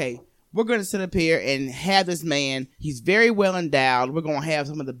that, okay, we're going to sit up here and have this man. He's very well endowed. We're going to have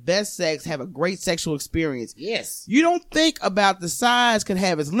some of the best sex, have a great sexual experience. Yes. You don't think about the size could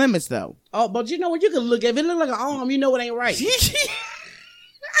have its limits, though. Oh, but you know what? You can look at it. If it look like an arm, you know it ain't right.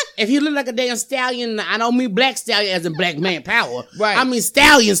 If you look like a damn stallion, I don't mean black stallion as in black man power. Right. I mean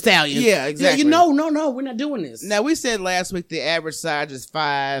stallion. Yeah, exactly. No, we're not doing this. Now, we said last week the average size is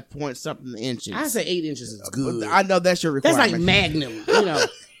 5 point something inches. I say 8 inches is good. I know that's your requirement. That's like Magnum,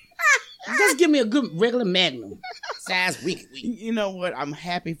 Just give me a good regular Magnum size wink. You know what? I'm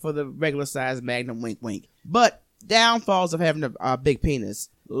happy for the regular size Magnum wink. But downfalls of having a big penis.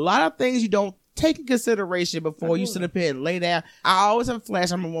 A lot of things you don't take in consideration before you sit up here and lay down. I always have a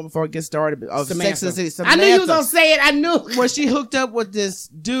flash on my woman before I get started of Sex and the City. I knew you was going to say it. I knew. When she hooked up with this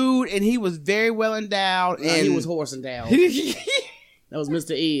dude and he was very well endowed. And he was horse endowed. That was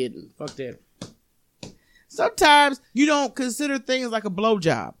Mr. Ed. Fuck that. Sometimes you don't consider things like a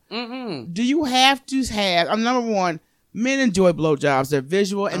blowjob. Do you have to have, number one, men enjoy blowjobs. They're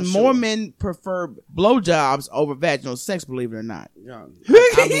visual, and more men prefer blowjobs over vaginal sex, believe it or not. I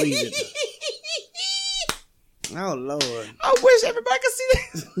believe it. Oh, Lord. I wish everybody could see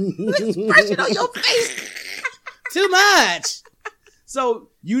this expression on your face. Too much. So,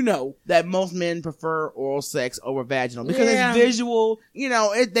 that most men prefer oral sex over vaginal because it's visual. They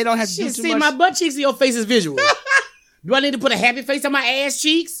don't have to do too see, much. My butt cheeks in your face is visual. Do I need to put a happy face on my ass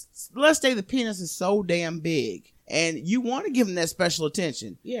cheeks? Let's say the penis is so damn big and you want to give him that special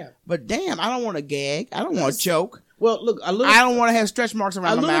attention. Yeah. But damn, I don't want to gag. I don't want to choke. Well, look, I don't want to have stretch marks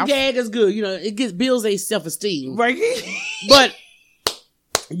around my mouth. A little gag is good. It builds a self-esteem. Right. But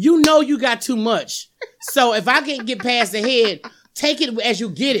you got too much. So if I can't get past the head, take it as you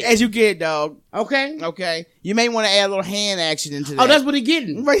get it. As you get it, dog. Okay. You may want to add a little hand action into that. Oh, that's what he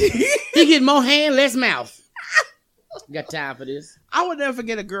getting. Right. He getting more hand, less mouth. Got time for this. I would never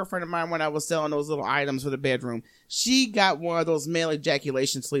forget a girlfriend of mine when I was selling those little items for the bedroom. She got one of those male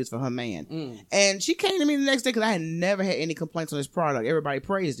ejaculation sleeves for her man. And she came to me the next day because I had never had any complaints on this product. Everybody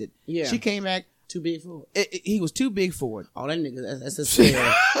praised it. Yeah. She came back. Too big for it. He was too big for it. Oh, that nigga, that's a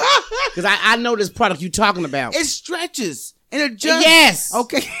scare. Because I know this product you talking about. It stretches. And it just... Yes.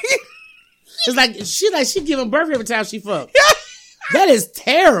 Okay. It's like she giving birth every time she fuck. That is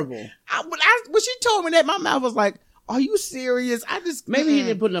terrible. When she told me that, my mouth was like, are you serious? Maybe he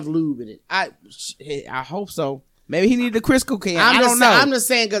didn't put enough lube in it. I hope so. Maybe he needed a Crisco can. I don't know. I'm just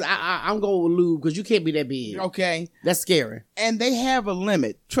saying because I'm going with lube because you can't be that big. Okay. That's scary. And they have a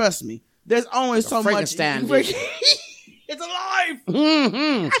limit. Trust me. There's only so much. It's alive.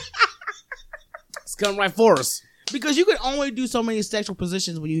 It's coming right for us. Because you can only do so many sexual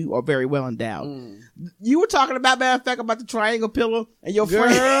positions when you are very well endowed. You were talking about, matter of fact, about the triangle pillow and your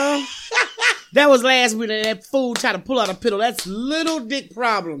friend. That was last week and that fool tried to pull out a pillow. That's little dick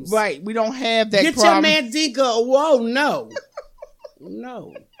problems. Right. We don't have that Get problem. Your man dick up. Whoa, no.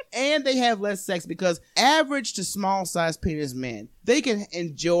 No. And they have less sex because average to small size penis men, they can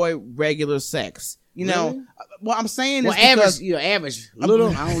enjoy regular sex. You know, well, I'm saying this average. Little,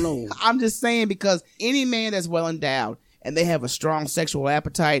 I don't know. I'm just saying because any man that's well endowed and they have a strong sexual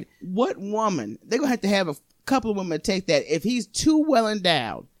appetite, what woman, they're going to have a couple of women take that. If he's too well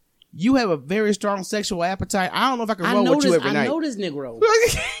endowed, you have a very strong sexual appetite. I don't know if I can roll with you every night. I know this Negro.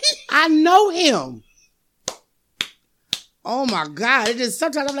 I know him. Oh my God! It just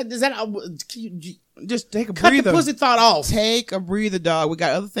sometimes I'm like, is that? Just take a breather. Cut the pussy thought off. Take a breather, dog. We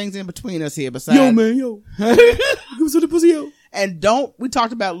got other things in between us here. Besides, yo, man, yo, give us the pussy, yo. And we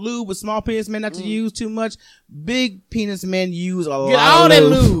talked about lube with small penis men not to use too much. Big penis men use a lot. Get all that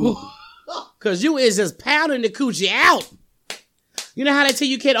lube, cause you is just pounding the coochie out. You know how they tell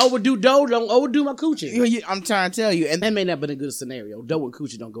you can't overdo dough? Don't overdo my coochie. I'm trying to tell you. And that may not have been a good scenario. Dough and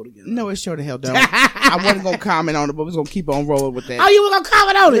coochie don't go together. No, it sure the hell don't. I wasn't going to comment on it, but we're going to keep on rolling with that. Oh, you were going to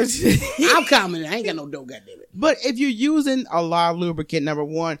comment on it? I'm commenting. I ain't got no dough, goddammit. But if you're using a lot of lubricant, number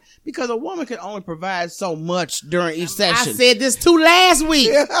one, because a woman can only provide so much during each session. I said this too last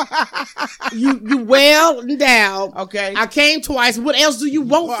week. you well endowed. Okay. I came twice. What else do you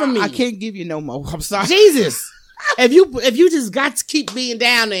want from me? I can't give you no more. I'm sorry. Jesus. If you just got to keep being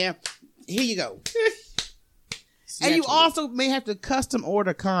down there, here you go. And you also may have to custom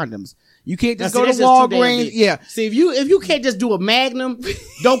order condoms. You can't just go to Walgreens. Yeah. See, if you can't just do a Magnum,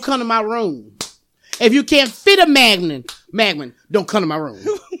 don't come to my room. If you can't fit a Magnum, don't come to my room.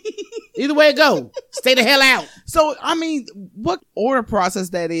 Either way it go, stay the hell out. So, I mean, what order process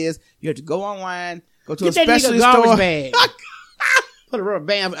that is? You have to go online, go to a specialty garbage store. Bag. Put a rubber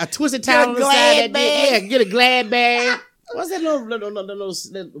band, a twisted towel on the side. Yeah, get a glad bag. What's that little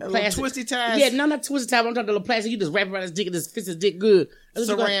plastic? Twisty ties? Yeah, no, not twisty tie. I'm talking about the little plastic. You just wrap around his dick and just fits his dick good.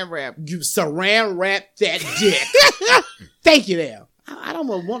 Saran wrap. You saran wrap that dick. Thank you there. I don't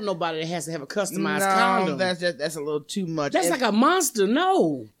want nobody that has to have a customized condom. That's a little too much. That's like a monster.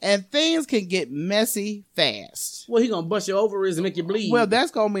 No. And things can get messy fast. Well, he gonna bust your ovaries and make you bleed. Well,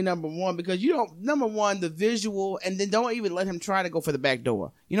 that's gonna be number one because you don't. Number one, the visual, and then don't even let him try to go for the back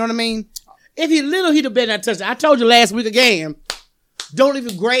door. You know what I mean? If he little, he'd have better not touch it. I told you last week again. Don't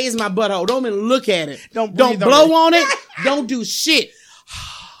even graze my butthole. Don't even look at it. Don't blow on it. Don't do shit.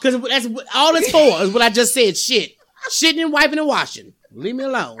 Because that's all it's for. Is what I just said. Shit. Shitting and wiping and washing. Leave me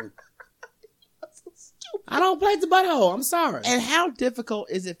alone. I don't play the butthole. I'm sorry. And how difficult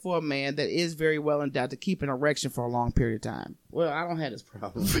is it for a man that is very well endowed to keep an erection for a long period of time? Well, I don't have this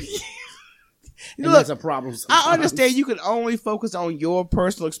problem. Look, that's a problem sometimes. I understand you can only focus on your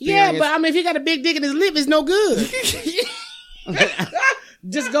personal experience. Yeah, but I mean, if he got a big dick in his lip, it's no good.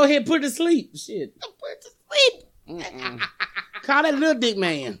 Just go ahead and put it to sleep. Shit. Put it to sleep. Call that little dick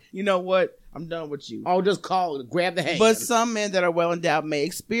man. You know what? I'm done with you. Oh, just grab the hand. But some men that are well endowed may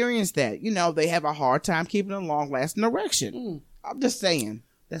experience that. You know, they have a hard time keeping a long-lasting erection. I'm just saying.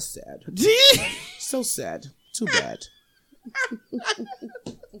 That's sad. So sad. Too bad.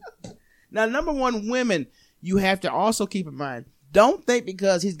 Now, number one, women, you have to also keep in mind, don't think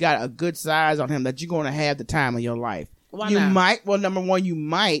because he's got a good size on him that you're going to have the time of your life. Why you not? might. Well, number one, you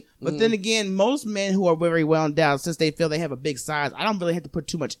might. But then again, most men who are very well endowed, since they feel they have a big size, I don't really have to put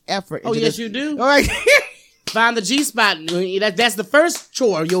too much effort into yes, this. you do. All right. Find the G-spot. That's the first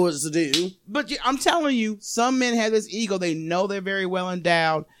chore of yours to do. But I'm telling you, some men have this ego. They know they're very well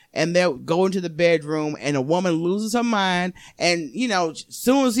endowed. And they'll go into the bedroom and a woman loses her mind. And, as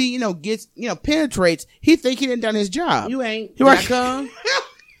soon as he, gets, penetrates, he think he done done his job. You ain't. Did I come?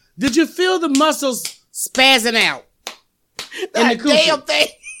 Did you feel the muscles spazzing out? That damn thing.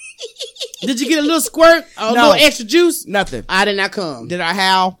 Did you get a little squirt? A little extra juice? Nothing. I did not come. Did I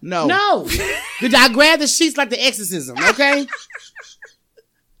howl? No. No. Did I grab the sheets like the exorcism? Okay.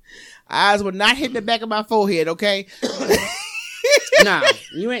 Eyes were not hitting the back of my forehead. Okay. Nah,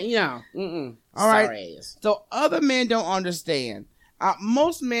 you ain't. All right. Sorry. So other men don't understand.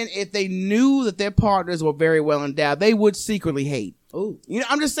 Most men, if they knew that their partners were very well endowed, they would secretly hate. Ooh.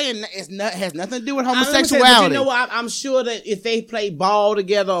 I'm just saying has nothing to do with homosexuality. I'm sure that if they play ball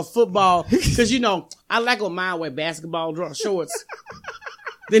together or football, because I like when mine wear basketball shorts.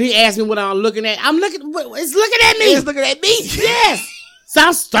 Then he asked me what I'm looking at. It's looking at me. It's looking at me. Yes. So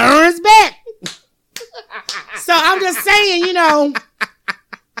I'm stirring his back. So I'm just saying,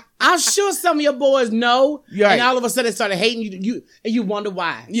 I'm sure some of your boys know, right. And all of a sudden they started hating you, and you wonder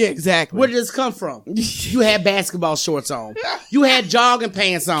why. Yeah, exactly. Where did this come from? You had basketball shorts on. You had jogging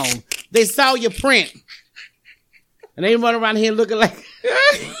pants on. They saw your print. And they run around here looking like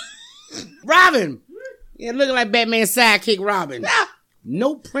Robin. Yeah, looking like Batman's sidekick Robin.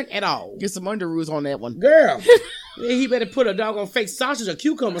 No print at all. Get some underoos on that one. Girl. Yeah, he better put a doggone fake sausage or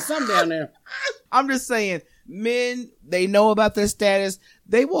cucumber or something down there. I'm just saying, men, they know about their status.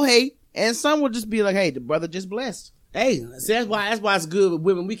 They will hate. And some will just be like, hey, the brother just blessed. Hey, see, that's why it's good with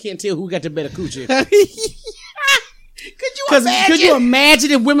women. We can't tell who got the better coochie. Could you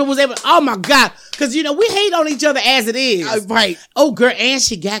imagine if women was able? Oh my God! Because we hate on each other as it is. Right. Oh, girl, and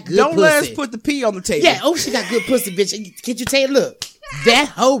she got good. Don't pussy. let us put the P on the table. Yeah. Oh, she got good pussy, bitch. Can't you tell? Look, that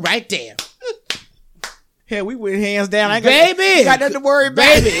hoe right there. Hell, we went hands down. Baby, got nothing to worry about.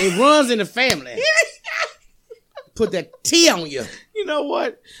 Baby, it runs in the family. Put that T on you. You know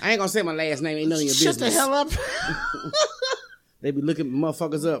what? I ain't gonna say my last name. Ain't none of your business. Shut the hell up. They be looking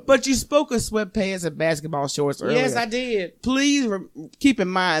motherfuckers up. But you spoke of sweatpants and basketball shorts earlier. Yes, I did. Please keep in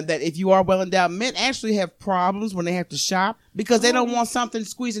mind that if you are well endowed, men actually have problems when they have to shop because they don't want something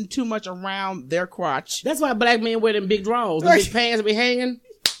squeezing too much around their crotch. That's why black men wear them big drawers. The big pants be hanging.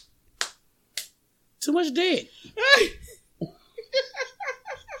 Too much dick.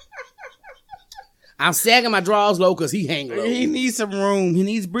 I'm sagging my drawers low because he hang low. He needs some room. He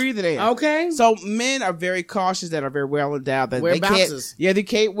needs breathing air. Okay. So men are very cautious that are very well endowed. That wear they bounces. They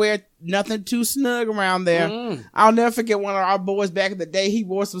can't wear nothing too snug around there. I'll never forget one of our boys back in the day. He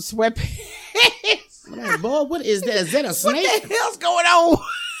wore some sweatpants. Man, boy, what is that? Is that a snake? What the hell's going on?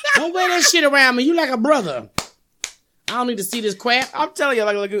 Don't wear that shit around me. You like a brother. I don't need to see this crap. I'm telling you,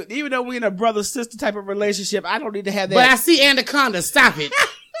 like even though we're in a brother-sister type of relationship, I don't need to have that. But I see Anaconda. Stop it.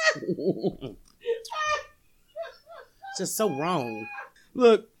 Just so wrong.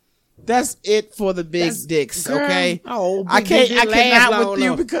 Look, that's it for the big dicks, girl, okay? Oh, I cannot with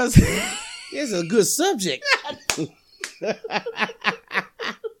you because it's a good subject.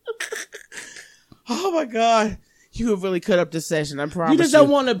 Oh my God. You have really cut up this session, I promise. You just don't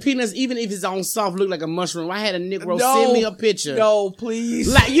want a penis, even if it's on soft, look like a mushroom. I had a Negro send me a picture. No,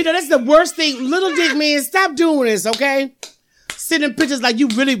 please. Like, that's the worst thing. Little dick men, stop doing this, okay? Sending pictures like you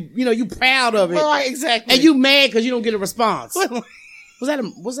really, you proud of it. Right, exactly. And you mad because you don't get a response. Was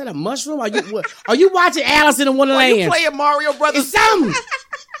that a mushroom? Are you watching Alice in Wonderland? Are you playing Mario Brothers? It's something.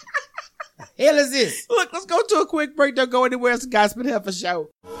 Hell is this? Look, let's go to a quick break. Don't go anywhere. It's the Gospel Heifer Show.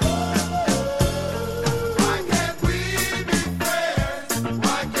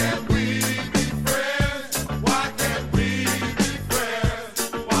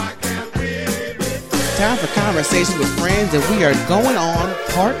 Time for conversation with friends, and we are going on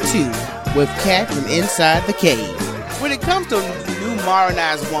part 2 with Kat from Inside the Cave. When it comes to a new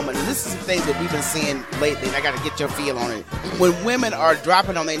modernized woman, and this is the things that we've been seeing lately, and I got to get your feel on it. When women are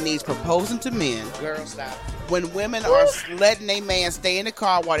dropping on their knees proposing to men. Girl, stop. When women are letting a man stay in the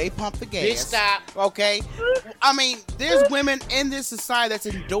car while they pump the gas. Bitch, stop. Okay? I mean, there's women in this society that's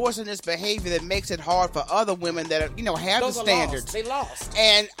endorsing this behavior that makes it hard for other women that are, have Those the are standards. Lost. They lost.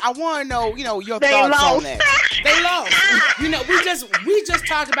 And I want to know, your thoughts on that. They lost. We just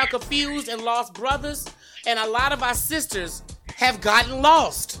talked about confused and lost brothers, and a lot of our sisters have gotten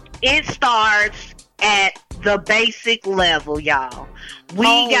lost. It starts at the basic level, y'all.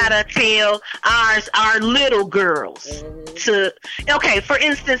 We gotta tell our little girls for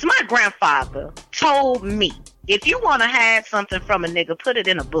instance, my grandfather told me, if you want to hide something from a nigga, put it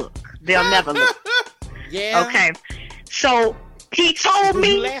in a book. They'll never look. Yeah. Okay. So he told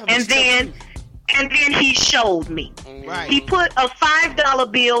me, and then he showed me. Right. He put a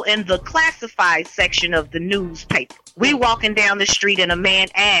 $5 bill in the classified section of the newspaper. We walking down the street and a man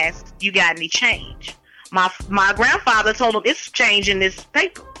asked, "You got any change?" My grandfather told him, "It's change in this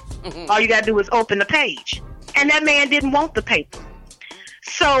paper. All you gotta do is open the page." And that man didn't want the paper.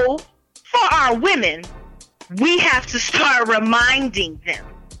 So for our women, we have to start reminding them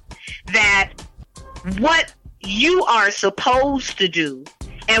that what you are supposed to do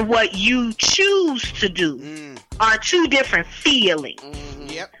and what you choose to do are two different feelings.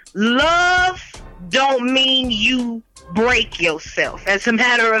 Yep. Love don't mean you break yourself. As a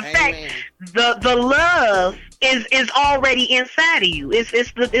matter of fact, the love is already inside of you. It's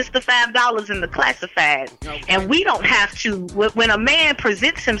the $5 in the classified. Okay. And we don't have to, when a man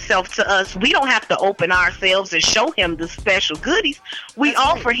presents himself to us, we don't have to open ourselves and show him the special goodies. We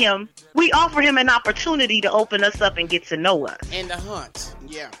offer him an opportunity to open us up and get to know us. And the hunt.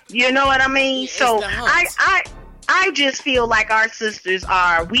 Yeah. You know what I mean? So I just feel like our sisters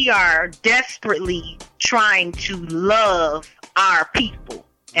we are desperately trying to love our people.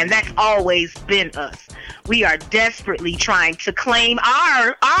 And that's always been us. We are desperately trying to claim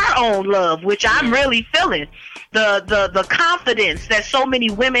our own love, which I'm really feeling. The confidence that so many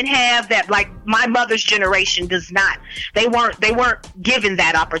women have that, like, my mother's generation does not. They weren't given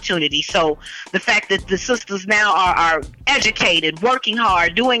that opportunity. So the fact that the sisters now are educated, working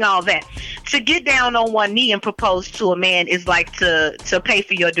hard, doing all that, to get down on one knee and propose to a man is like to pay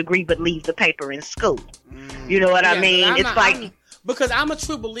for your degree but leave the paper in school. You know what I mean? Because I'm a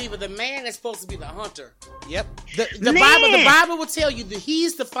true believer. The man is supposed to be the hunter. Yep. The Bible will tell you that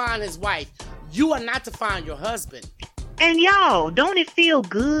he's to find his wife. You are not to find your husband. And y'all, don't it feel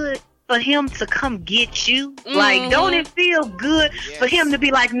good for him to come get you? Mm-hmm. Like, don't it feel good for him to be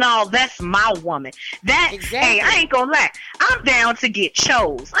like, no, that's my woman. That, hey, I ain't gonna lie. I'm down to get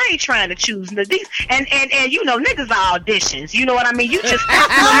chose. I ain't trying to choose these. And you know, niggas are auditions. You know what I mean? You just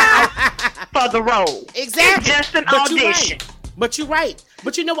out for the role. Exactly. It's just an audition. But you're right.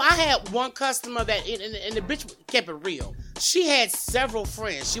 But you know, I had one customer that, and the bitch kept it real. She had several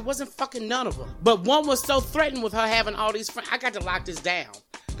friends. She wasn't fucking none of them. But one was so threatened with her having all these friends. I got to lock this down.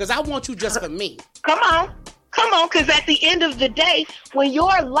 Because I want you just for me. Come on, because at the end of the day, when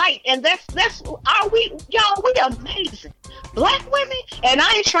you're light, and that's we amazing. Black women, and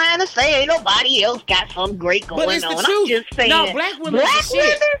I ain't trying to say ain't nobody else got something great going but it's on. The truth. I'm just saying, no, black women,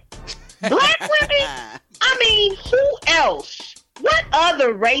 black women. I mean, who else? What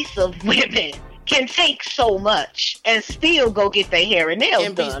other race of women can take so much and still go get their hair and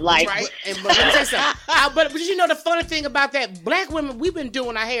nails done? Like, right? But let me say something. But you know the funny thing about that, black women, we've been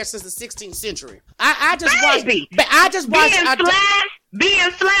doing our hair since the 16th century. I just watched.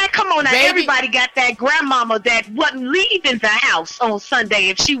 Being fly, come on now. Baby. Everybody got that grandmama that wasn't leaving the house on Sunday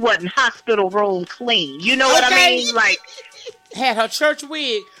if she wasn't hospital room clean. You know what I mean? Like, had her church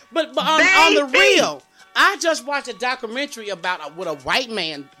wig, but on the real. I just watched a documentary about what a white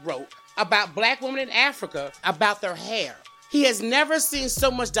man wrote about black women in Africa, about their hair. He has never seen so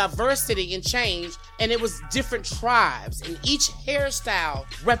much diversity and change, and it was different tribes, and each hairstyle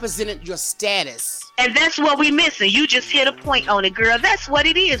represented your status. And that's what we missing. You just hit a point on it, girl. That's what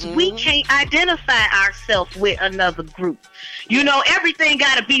it is. Mm-hmm. We can't identify ourselves with another group. You know, everything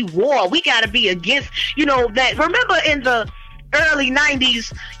got to be war. We got to be against, you know, that. Remember in the early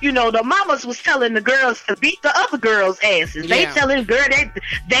 90s, you know, the mamas was telling the girls to beat the other girls' asses. They telling girl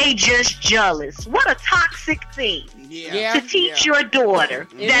they just jealous. What a toxic thing to teach your daughter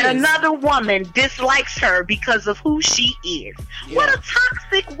that another woman dislikes her because of who she is. What a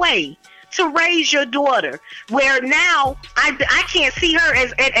toxic way to raise your daughter, where now I can't see her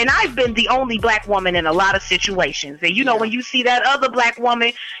as, and I've been the only black woman in a lot of situations, and you know when you see that other black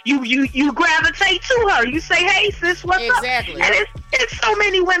woman, you gravitate to her. You say, hey sis, what's up? And it's so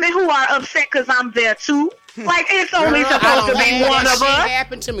many women who are upset because I'm there too. Like, it's only supposed to be one of us. That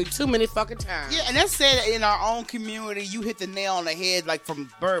happened to me too many fucking times. Yeah, and that's said in our own community. You hit the nail on the head, like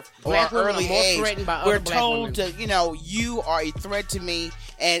from birth black or early age. We're told to, you know, you are a threat to me,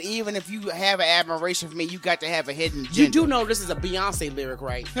 and even if you have an admiration for me, you got to have a hidden agenda. You do know this is a Beyonce lyric,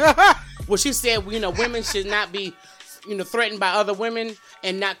 right? Well, she said, you know, women should not be, you know, threatened by other women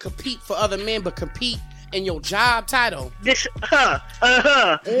and not compete for other men, but compete in your job title. And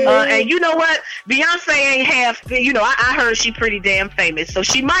you know what? Beyonce ain't half, you know, I heard she pretty damn famous, so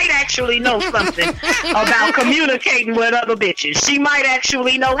she might actually know something about communicating with other bitches. She might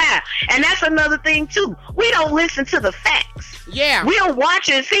actually know how. And that's another thing too. We don't listen to the facts. Yeah. We don't watch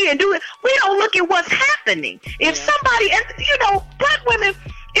and see and do it. We don't look at what's happening. If somebody, and you know, black women,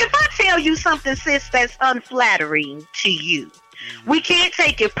 if I tell you something, sis, that's unflattering to you, we can't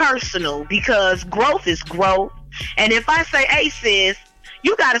take it personal, because growth is growth. And if I say, hey sis,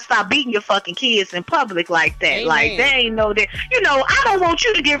 you gotta stop beating your fucking kids in public like that. Amen. Like, they ain't know that. You know, I don't want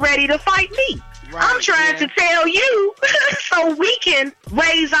you to get ready to fight me. Right, I'm trying to tell you so we can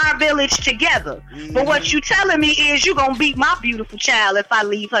raise our village together. Mm-hmm. But what you telling me is you gonna beat my beautiful child if I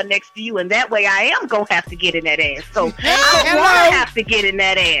leave her next to you, and that way I am gonna have to get in that ass. So I don't want to have to get in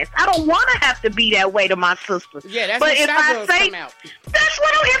that ass. I don't want to have to be that way to my sister. Yeah, that's but if I say, that's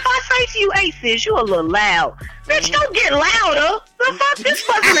what if I say to you, hey sis, you a little loud. Bitch, don't get louder. The fuck, this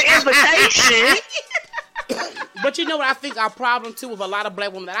wasn't an invitation. But you know what I think our problem too with a lot of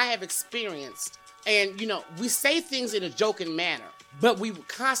black women that I have experienced, and you know, we say things in a joking manner, but we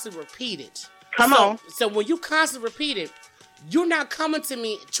constantly repeat it. Come on. So when you constantly repeat it, you're not coming to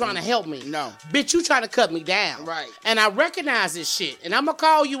me trying to help me. No. Bitch, you trying to cut me down. Right. And I recognize this shit, and I'm gonna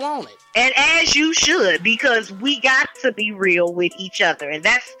call you on it. And as you should, because we got to be real with each other. And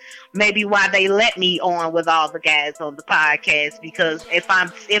that's maybe why they let me on with all the guys on the podcast, because if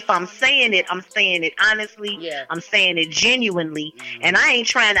I'm saying it, I'm saying it honestly. Yeah. I'm saying it genuinely. And I ain't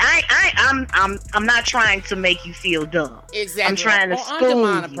trying I'm not trying to make you feel dumb. Exactly. I'm trying to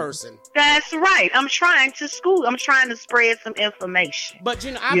undermine a person. That's right. I'm trying to spread some information. But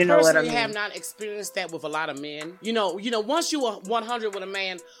you know, I personally have not experienced that with a lot of men. You know, once you are 100 with a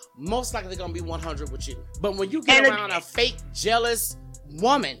man, most likely they're gonna be 100 with you. But when you get around a fake, jealous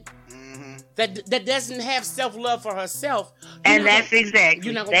woman that doesn't have self-love for herself, and that's exactly,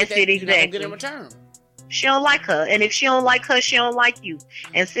 you're not gonna get in return. She don't like her. And if she don't like her, she don't like you.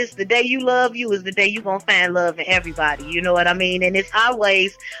 And since the day you love you is the day you gonna find love in everybody. You know what I mean? And it's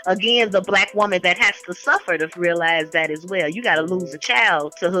always, again, the black woman that has to suffer to realize that as well. You gotta lose a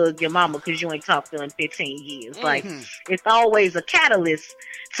child to hug your mama because you ain't talked to her in 15 years. Like, it's always a catalyst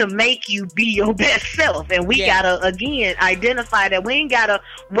to make you be your best self. And we gotta, again, identify that we ain't gotta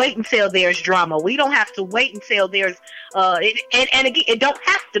wait until there's drama. We don't have to wait until there's and again, it don't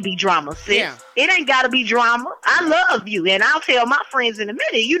have to be drama, sis. Yeah. It ain't gotta be drama. I love you, and I'll tell my friends in a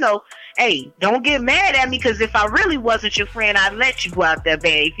minute, you know, hey, don't get mad at me, because if I really wasn't your friend, I'd let you go out there,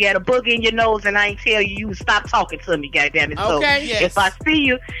 babe. If you had a booger in your nose and I ain't tell you, you would stop talking to me, goddammit. Okay, so if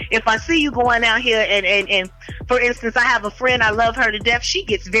I see you going out here and for instance, I have a friend, I love her to death. She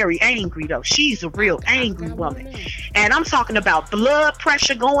gets very angry though. She's a real angry woman. And I'm talking about blood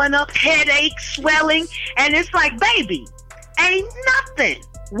pressure going up, headache, swelling, and it's like, baby, ain't nothing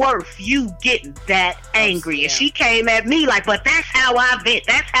worth you getting that angry. And she came at me like, but that's how I vent.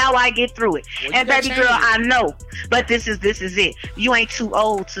 That's how I get through it. Well, and baby girl, I know, but this is it. You ain't too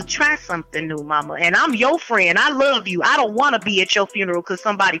old to try something new, mama. And I'm your friend. I love you. I don't want to be at your funeral because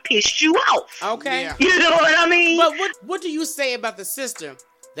somebody pissed you off. Okay. Yeah. You know what I mean? But what do you say about the sister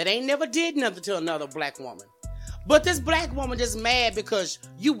that ain't never did nothing to another black woman? But this black woman just mad because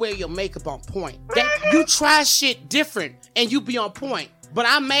you wear your makeup on point. That you try shit different and you be on point. But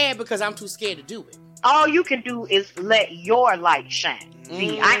I'm mad because I'm too scared to do it. All you can do is let your light shine.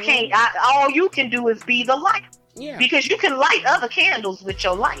 See, all you can do is be the light. Yeah. Because you can light other candles with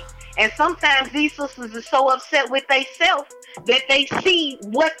your light. And sometimes these sisters are so upset with themselves that they see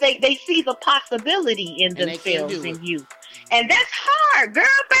they see the possibility in themselves and you. And that's hard, girl.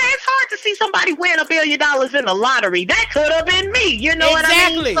 Man, it's hard to see somebody win $1 billion in the lottery. That could have been me. You know what I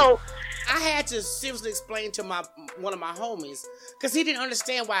mean? So I had to seriously explain to one of my homies, because he didn't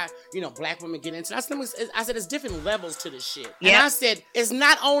understand why, black women get into it. I said, there's different levels to this shit. Yep. And I said, it's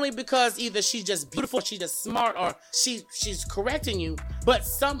not only because either she's just beautiful, she's just smart, or she's correcting you, but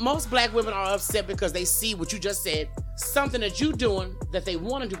most black women are upset because they see what you just said, something that you doing that they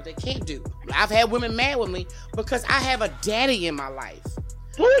want to do but they can't do. I've had women mad with me because I have a daddy in my life.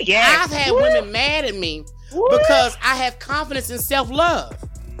 Ooh, yes. I've had women mad at me because I have confidence and self-love.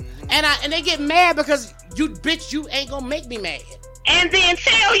 And they get mad because you ain't gonna make me mad. And then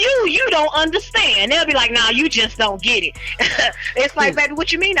tell you don't understand. They'll be like, nah, you just don't get it. It's like, baby,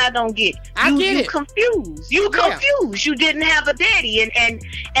 what you mean I don't get it? I get it. Confused. You confused. You didn't have a daddy.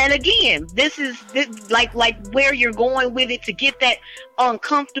 And again, this like where you're going with it to get that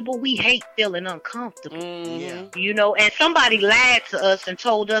uncomfortable. We hate feeling uncomfortable. Mm-hmm. And somebody lied to us and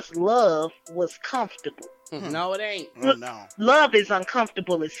told us love was comfortable. No, it ain't. No. Love is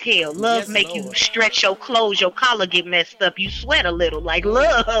uncomfortable as hell. Love make you stretch your clothes, your collar get messed up, you sweat a little. Like,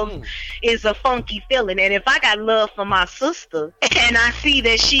 love is a funky feeling. And if I got love for my sister and I see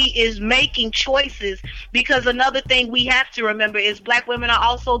that she is making choices, because another thing we have to remember is black women are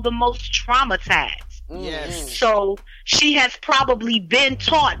also the most traumatized. Yes. So she has probably been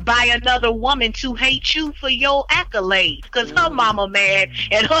taught by another woman to hate you for your accolades because her mama mad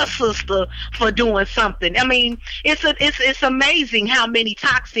at her sister for doing something. I mean, it's amazing how many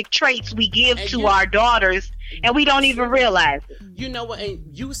toxic traits we give to our daughters and we don't even realize it. You know what? And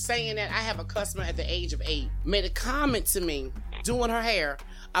you saying that, I have a customer at the age of 8 made a comment to me doing her hair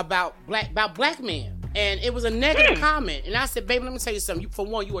about black men, and it was a negative comment. And I said, baby, let me tell you something. For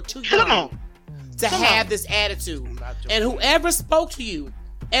one, you are too young to have this attitude, and whoever spoke to you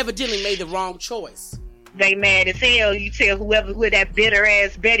evidently made the wrong choice. They mad as hell. You tell whoever with that bitter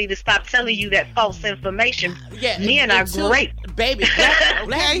ass Betty to stop telling you that false information. Yeah, men are great, baby.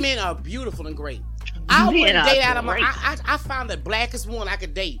 Black men are beautiful and great. I wouldn't date out of my. I found the blackest one I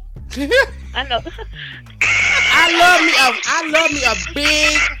could date. I know. I love me a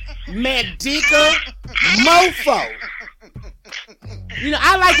big Mandinka mofo.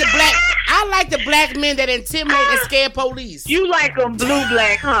 I like the black men that intimidate and scare police. You like them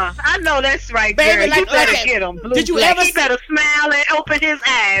blue-black, huh? I know that's right, baby. Girl. You better get them blue-black. Did you ever? He better smile and open his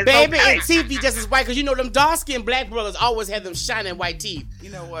eyes, baby. Okay. And teeth be just as white, because you know them dark-skinned black brothers always have them shining white teeth. You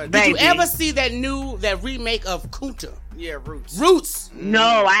know what? Did you ever see that remake of Kunta? Yeah, Roots.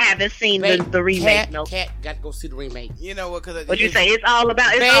 No, I haven't seen the remake. Cat got to go see the remake. You know what? What you say? It's all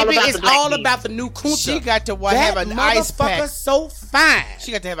about. It's all about the new Kunta. She got to have an ice pack. So fine.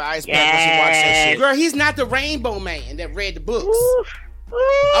 She got to have an ice pack when she watched that shit. Girl, he's not the Rainbow Man that read the books. Ooh,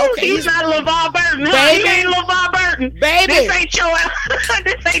 okay, he's not LeVar Burton. Huh? Baby, he ain't LeVar Burton. Baby,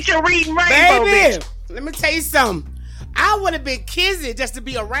 this ain't your reading Rainbow. Baby, bitch. Let me tell you something. I would have been kissing just to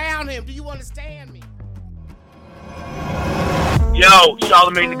be around him. Do you understand me? Yo,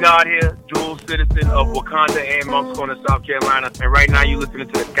 Charlamagne the God here, dual citizen of Wakanda and Moncks Corner, South Carolina. And right now you listening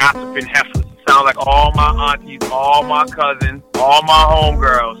to the Gossiping Heifers. Sound like all my aunties, all my cousins, all my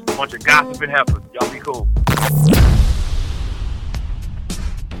homegirls. A bunch of gossiping heifers. Y'all be cool.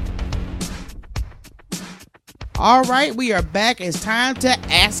 All right, we are back. It's time to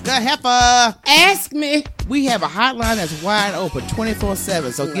Ask a Heifer. Ask me. We have a hotline that's wide open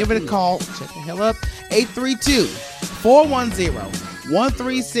 24/7, so give it a call. Check the hell up.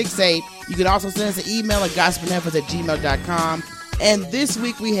 832-410-1368. You can also send us an email at gossipingheifers@gmail.com. And this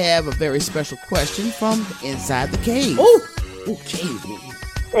week we have a very special question from Inside the Cave. Ooh, cave me.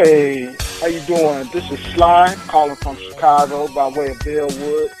 Hey, how you doing? This is Sly calling from Chicago by way of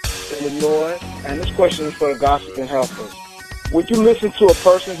Bellwood, Illinois. And this question is for the Gossiping Heifers. Would you listen to a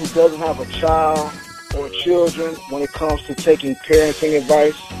person who doesn't have a child or children when it comes to taking parenting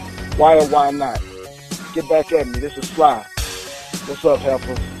advice? Why or why not? Get back at me. This is Sly. What's up,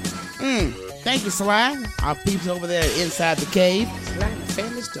 Heifers? Thank you, Sly. Our peeps over there inside the cave. Sly and the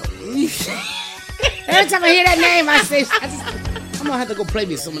Family Stone. Every time I hear that name, I'm gonna have to go play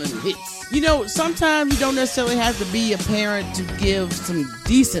me some of them hits. You know, sometimes you don't necessarily have to be a parent to give some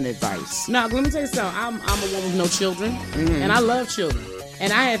decent advice. Now, let me tell you something. I'm a woman with no children, and I love children.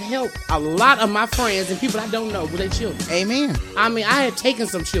 And I have helped a lot of my friends and people I don't know with their children. Amen. I mean, I have taken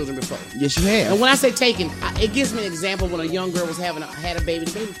some children before. Yes, you have. And when I say taken, it gives me an example when a young girl was had a baby.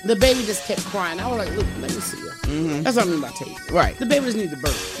 The baby just kept crying. I was like, look, let me see her. That's what I mean by taking. Right. The baby just needed the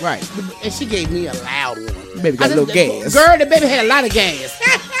birth. Right. And she gave me a loud one. The baby got a little gas. Girl, the baby had a lot of gas.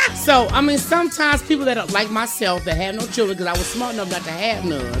 So, I mean, sometimes people that are like myself that have no children, because I was smart enough not to have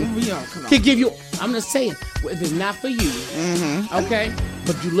none, can give you, I'm just saying, if it's not for you, okay,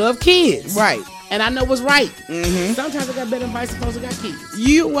 but you love kids. Right. And I know what's right. Sometimes I got better advice than folks that got kids.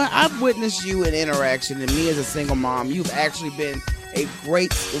 I've witnessed you in interaction, and me as a single mom, you've actually been a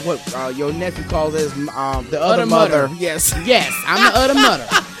great, what your nephew calls as the other mother. Yes. Yes, I'm the other mother.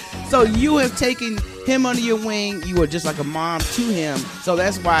 So you have taken him under your wing. You were just like a mom to him. So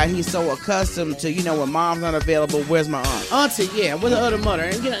that's why he's so accustomed to, when mom's not available, where's my aunt? Auntie, yeah, with the other mother.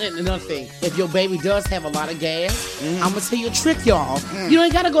 And another thing, if your baby does have a lot of gas, I'm going to tell you a trick, y'all. You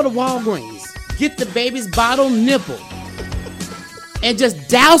ain't got to go to Walgreens. Get the baby's bottle nipple and just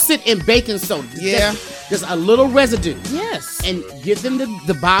douse it in baking soda. Yeah. Just a little residue. Yes. And give them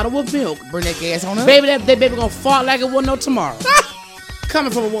the bottle of milk. Bring that gas on up. Baby, that baby going to fart like it wasn't no tomorrow.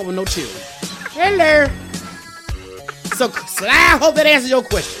 Coming from a woman with no children. Hello. So, Sly, I hope that answers your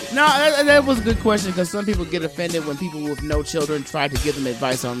question. No, that was a good question, because some people get offended when people with no children try to give them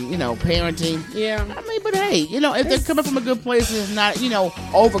advice on, parenting. Yeah. I mean, but hey, if they're coming from a good place and it's not,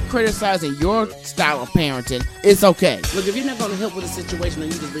 over criticizing your style of parenting, it's okay. Look, if you're not going to help with a situation, then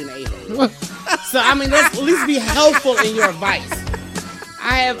you just being an a-hole. So, I mean, let's at least be helpful in your advice.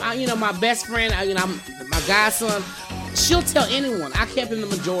 I have, my best friend, my godson. She'll tell anyone. I kept him the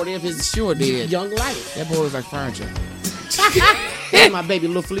majority of his young life. That boy was like furniture. That's my baby,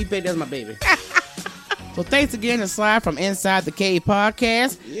 Lil Felipe. That's my baby. So thanks again to Sly from Inside the Cave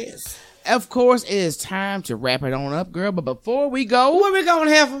podcast. Yes. Of course, it is time to wrap it on up, girl. But before we go, where we going,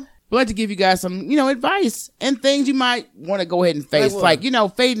 Heifer? I'd like to give you guys some, advice and things you might want to go ahead and face, like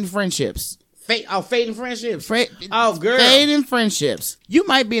fading friendships. Fading friendships. Girl. Fading friendships. You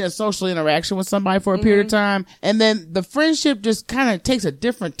might be in a social interaction with somebody for a period of time, and then the friendship just kind of takes a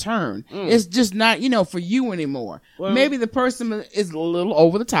different turn. It's just not, for you anymore. Well, maybe the person is a little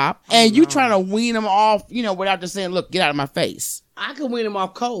over the top, and you trying to wean them off, without just saying, look, get out of my face. I can wean them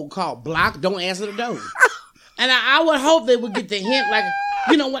off cold, called block, don't answer the door. And I would hope they would get the hint, like,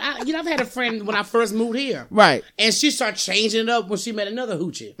 I've had a friend when I first moved here. Right. And she started changing it up when she met another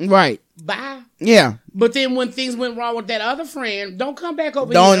hoochie. Right. Bye. Yeah. But then when things went wrong with that other friend, don't come back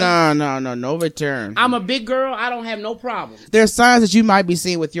over here. No return. I'm a big girl. I don't have no problem. There's signs that you might be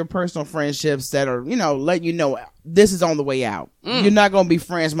seeing with your personal friendships that are, letting you know this is on the way out. You're not going to be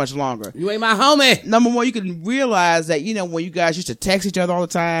friends much longer. You ain't my homie. Number one, you can realize that, when you guys used to text each other all the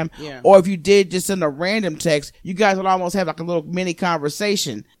time, or if you did just send a random text, you guys would almost have like a little mini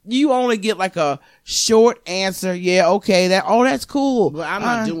conversation. You only get like a short answer. Yeah, okay, that's cool. But I'm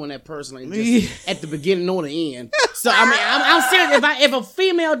not doing that personally, just at the beginning or the end. So, I mean, I'm serious. If a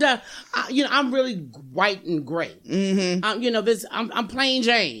female does, I'm really white and gray. I'm plain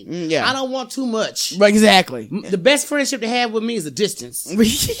Jane. Yeah. I don't want too much. Exactly. The best friendship to have with me is a distance.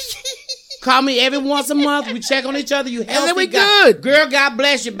 Call me every once a month. We check on each other. You healthy? And then we good. Girl, God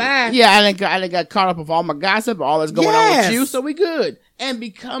bless you. Bye. Yeah, I didn't got caught up with all my gossip, all that's going on with you, so we good. And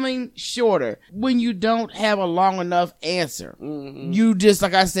becoming shorter. When you don't have a long enough answer, you just,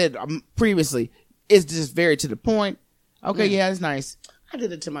 like I said previously, it's just very to the point. Okay, yeah, that's nice. I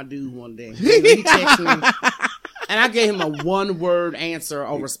did it to my dude one day. He texted me, and I gave him a one-word answer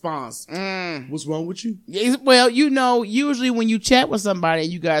or response. What's wrong with you? Well, usually when you chat with somebody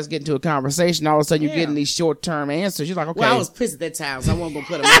and you guys get into a conversation, all of a sudden you're getting these short-term answers. You're like, okay. Well, I was pissed at that time, so I wasn't going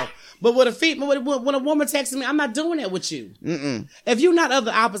to put him off. But when a woman texts me, I'm not doing that with you. Mm-mm. If you're not of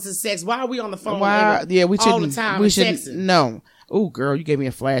the opposite sex, why are we on the phone we all shouldn't, the time we shouldn't, texting? No. Oh, girl, you gave me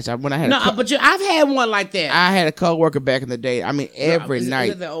a flash. When I had I've had one like that. I had a coworker back in the day. I mean, every night.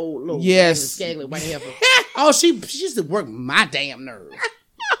 Is it the old little scagly white heifer? Oh, she used to work my damn nerves.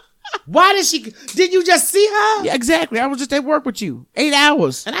 Why did you just see her? Yeah, exactly. I was just at work with you. 8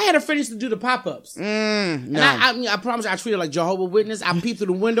 hours. And I had a friend used to do the pop-ups. No. And I promise you, I treated her like Jehovah's Witness. I peeped through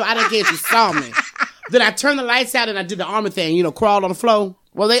the window. I didn't care if she saw me. Then I turned the lights out and I did the army thing, crawled on the floor.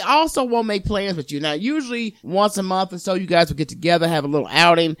 Well, they also won't make plans with you. Now, usually once a month or so, you guys will get together, have a little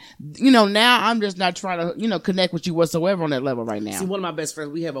outing. Now I'm just not trying to, connect with you whatsoever on that level right now. See, one of my best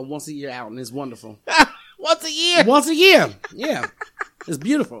friends, we have a once-a-year outing. It's wonderful. Once a year? Once a year. Yeah. It's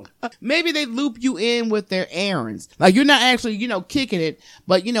beautiful. Maybe they loop you in with their errands. Like, you're not actually, kicking it,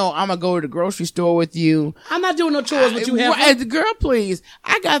 but, I'm going to go to the grocery store with you. I'm not doing no chores with you, have girl, please.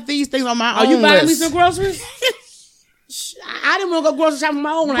 I got these things on my own list. Are you buying me some groceries? I didn't want to go grocery shopping on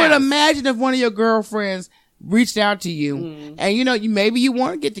my own house. But imagine if one of your girlfriends reached out to you and, maybe you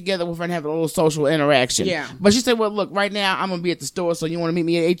want to get together with her and have a little social interaction. Yeah. But she said, well, look, right now I'm going to be at the store, so you want to meet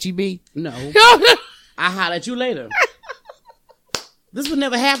me at H-E-B? No. I'll holler at you later. This would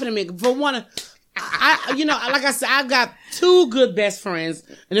never happen to me. For one, like I said, I've got two good best friends,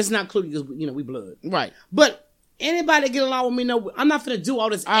 and it's not including because, we blood. Right. But anybody that get along with me, no, I'm not finna do all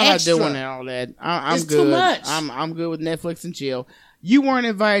this I'm extra. not doing all that. I'm it's good. Too much. I'm good with Netflix and chill. You weren't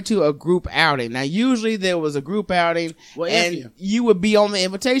invited to a group outing. Now, usually there was a group outing, and you would be on the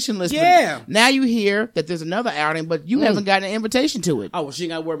invitation list. Yeah. Now you hear that there's another outing, but you haven't gotten an invitation to it. Oh, well, she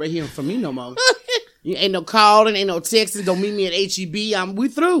ain't got to worry about hearing from me no more. Ain't no calling, ain't no texting. Don't meet me at H-E-B. We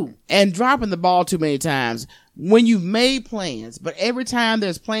through. And dropping the ball too many times. When you've made plans, but every time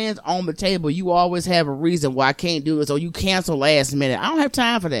there's plans on the table, you always have a reason why I can't do this, or you cancel last minute. I don't have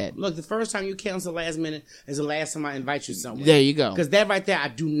time for that. Look, the first time you cancel last minute is the last time I invite you somewhere. There you go. Because that right there, I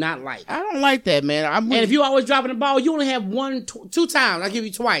do not like. I don't like that, man. And if you always dropping the ball, you only have two times. I give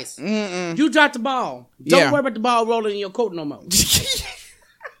you twice. Mm-mm. You drop the ball. Don't worry about the ball rolling in your coat no more.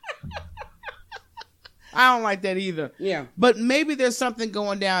 I don't like that either. Yeah. But maybe there's something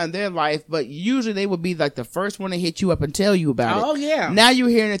going down in their life, but usually they would be like the first one to hit you up and tell you about it. Oh, yeah. Now you're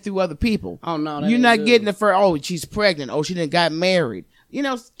hearing it through other people. Oh, no. You're not getting the first, oh, she's pregnant. Oh, she didn't got married.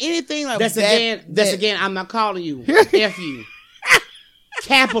 Anything like that's that. That's again, I'm not calling you. F you.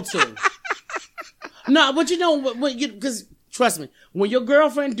 Capital. No, but because trust me, when your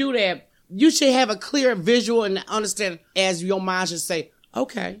girlfriend do that, you should have a clear visual and understand as your mind should say,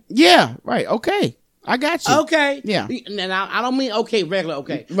 okay. Yeah, right. Okay. I got you. Okay. Yeah. And I don't mean okay, regular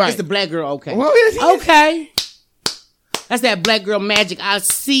okay. Right. It's the black girl okay. Well, okay. That's that black girl magic. I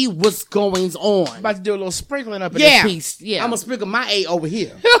see what's going on. About to do a little sprinkling up in this piece. Yeah. I'm going to sprinkle my A over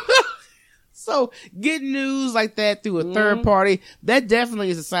here. So getting news like that through a third party, that definitely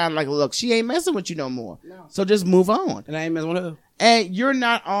is a sign like, look, she ain't messing with you no more. No. So just move on. And I ain't messing with her. And you're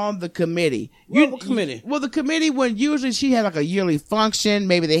not on the committee. What committee? Well, the committee, when usually she had like a yearly function,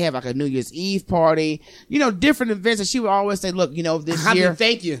 maybe they have like a New Year's Eve party, different events, and she would always say, look, this year.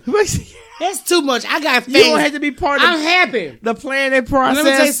 Thank you. That's too much. I got things. You don't have to be part of I'm happy. The planning process.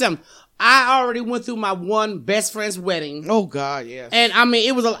 Let me tell you something. I already went through my one best friend's wedding. Oh, God, yes. And,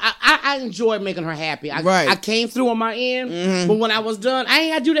 it was I enjoyed making her happy. I came through on my end, but when I was done, I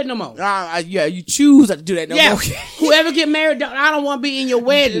ain't got to do that no more. Yeah, you choose not to do that no more. Whoever get married, I don't want to be in your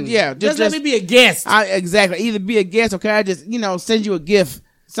wedding. Yeah. Just let me be a guest. Exactly. Either be a guest, okay? I just, send you a gift.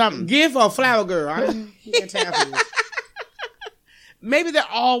 Something. Gift or flower girl. I ain't time for this. Maybe they're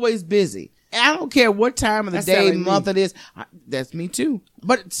always busy. I don't care what time of the day, month it is. That's me too.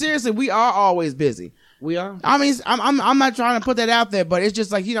 But seriously, we are always busy. We are. I mean, I'm not trying to put that out there, but it's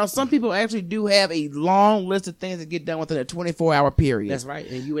just like, some people actually do have a long list of things to get done within a 24-hour period. That's right,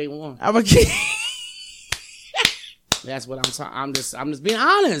 and you ain't one. I'm a kid. That's what I'm talking. I'm just being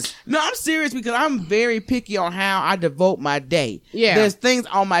honest. No, I'm serious because I'm very picky on how I devote my day. Yeah. There's things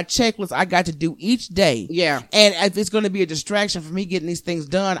on my checklist I got to do each day. Yeah. And if it's going to be a distraction for me getting these things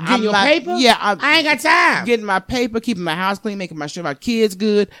done, paper? Yeah. I ain't got time. Getting my paper, keeping my house clean, making sure my kids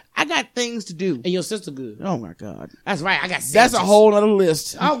good. I got things to do. And your sister good. Oh my God. That's right. I got sisters. That's a whole other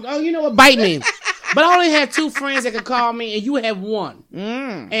list. Oh, you know what? Bite me. But I only had 2 friends that could call me, and you have 1.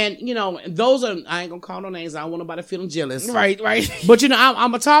 And, those are, I ain't going to call no names. I don't want nobody feeling jealous. Right. But, I'm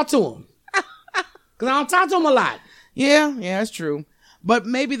going to talk to them. Because I don't talk to them a lot. Yeah, that's true. But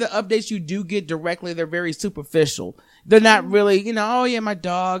maybe the updates you do get directly, they're very superficial. They're not really, oh yeah, my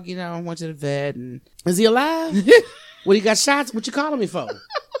dog, went to the vet. And is he alive? Well, he got shots. What you calling me for?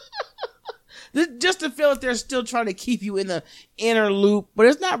 Just to feel that they're still trying to keep you in the inner loop, but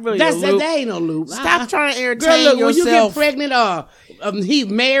it's not really a loop. That ain't no loop. Stop trying to entertain yourself. When you get pregnant or he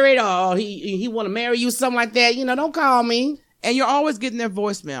married or he want to marry you, something like that, don't call me. And you're always getting their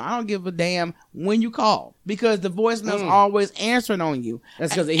voicemail. I don't give a damn when you call because the voicemail's always answering on you.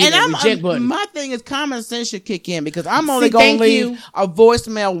 That's because they hit the reject button. My thing is common sense should kick in because I'm only going to leave a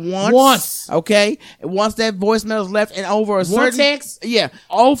voicemail once. Okay? And once that voicemail is left and over a certain text? Yeah.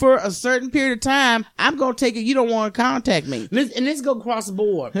 Over a certain period of time, I'm going to take it. You don't want to contact me. And let's go across the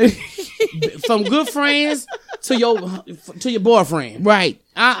board. From good friends to your boyfriend. Right.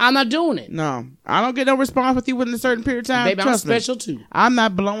 I'm not doing it. No. I don't get no response with you within a certain period of time. Baby, I'm special too. I'm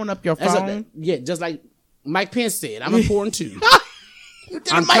not blowing up your phone. Just like Mike Pence said, I'm important too.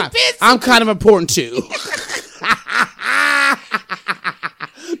 I'm kind of important too.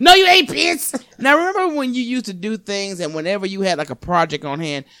 No, you ain't, Pence. Now, remember when you used to do things and whenever you had like a project on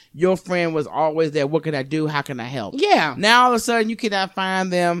hand, your friend was always there. What can I do? How can I help? Yeah. Now, all of a sudden, you cannot find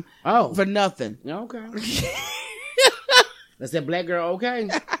them for nothing. Okay. That's that black girl, okay?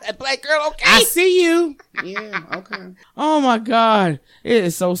 That black girl, okay? I see you. Yeah, okay. Oh, my God. It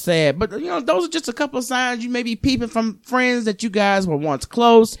is so sad. But, those are just a couple of signs you may be peeping from friends that you guys were once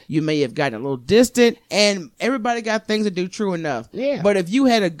close. You may have gotten a little distant. And everybody got things to do, true enough. Yeah. But if you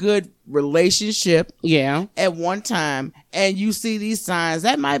had a good relationship at one time and you see these signs,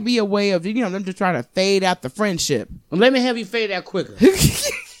 that might be a way of, them just trying to fade out the friendship. Well, let me have you fade out quicker.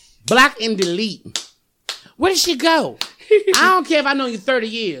 Block and delete. Where did she go? I don't care if I know you 30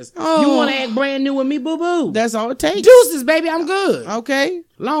 years. You want to act brand new with me, boo-boo? That's all it takes. Deuces, baby, I'm good. Okay.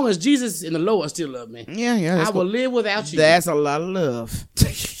 Long as Jesus and the Lord still love me. Yeah. I will live without you. That's a lot of love.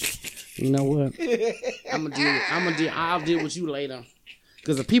 You know what? I'll deal with you later.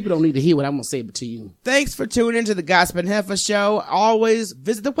 Because the people don't need to hear what I'm going to say to you. Thanks for tuning into the Gossip and Heifer Show. Always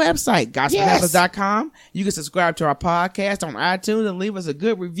visit the website, gossipandheifers.com. You can subscribe to our podcast on iTunes and leave us a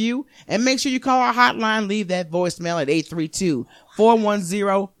good review. And make sure you call our hotline. Leave that voicemail at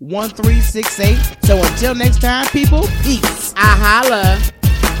 832-410-1368. So until next time, people, peace. I holla.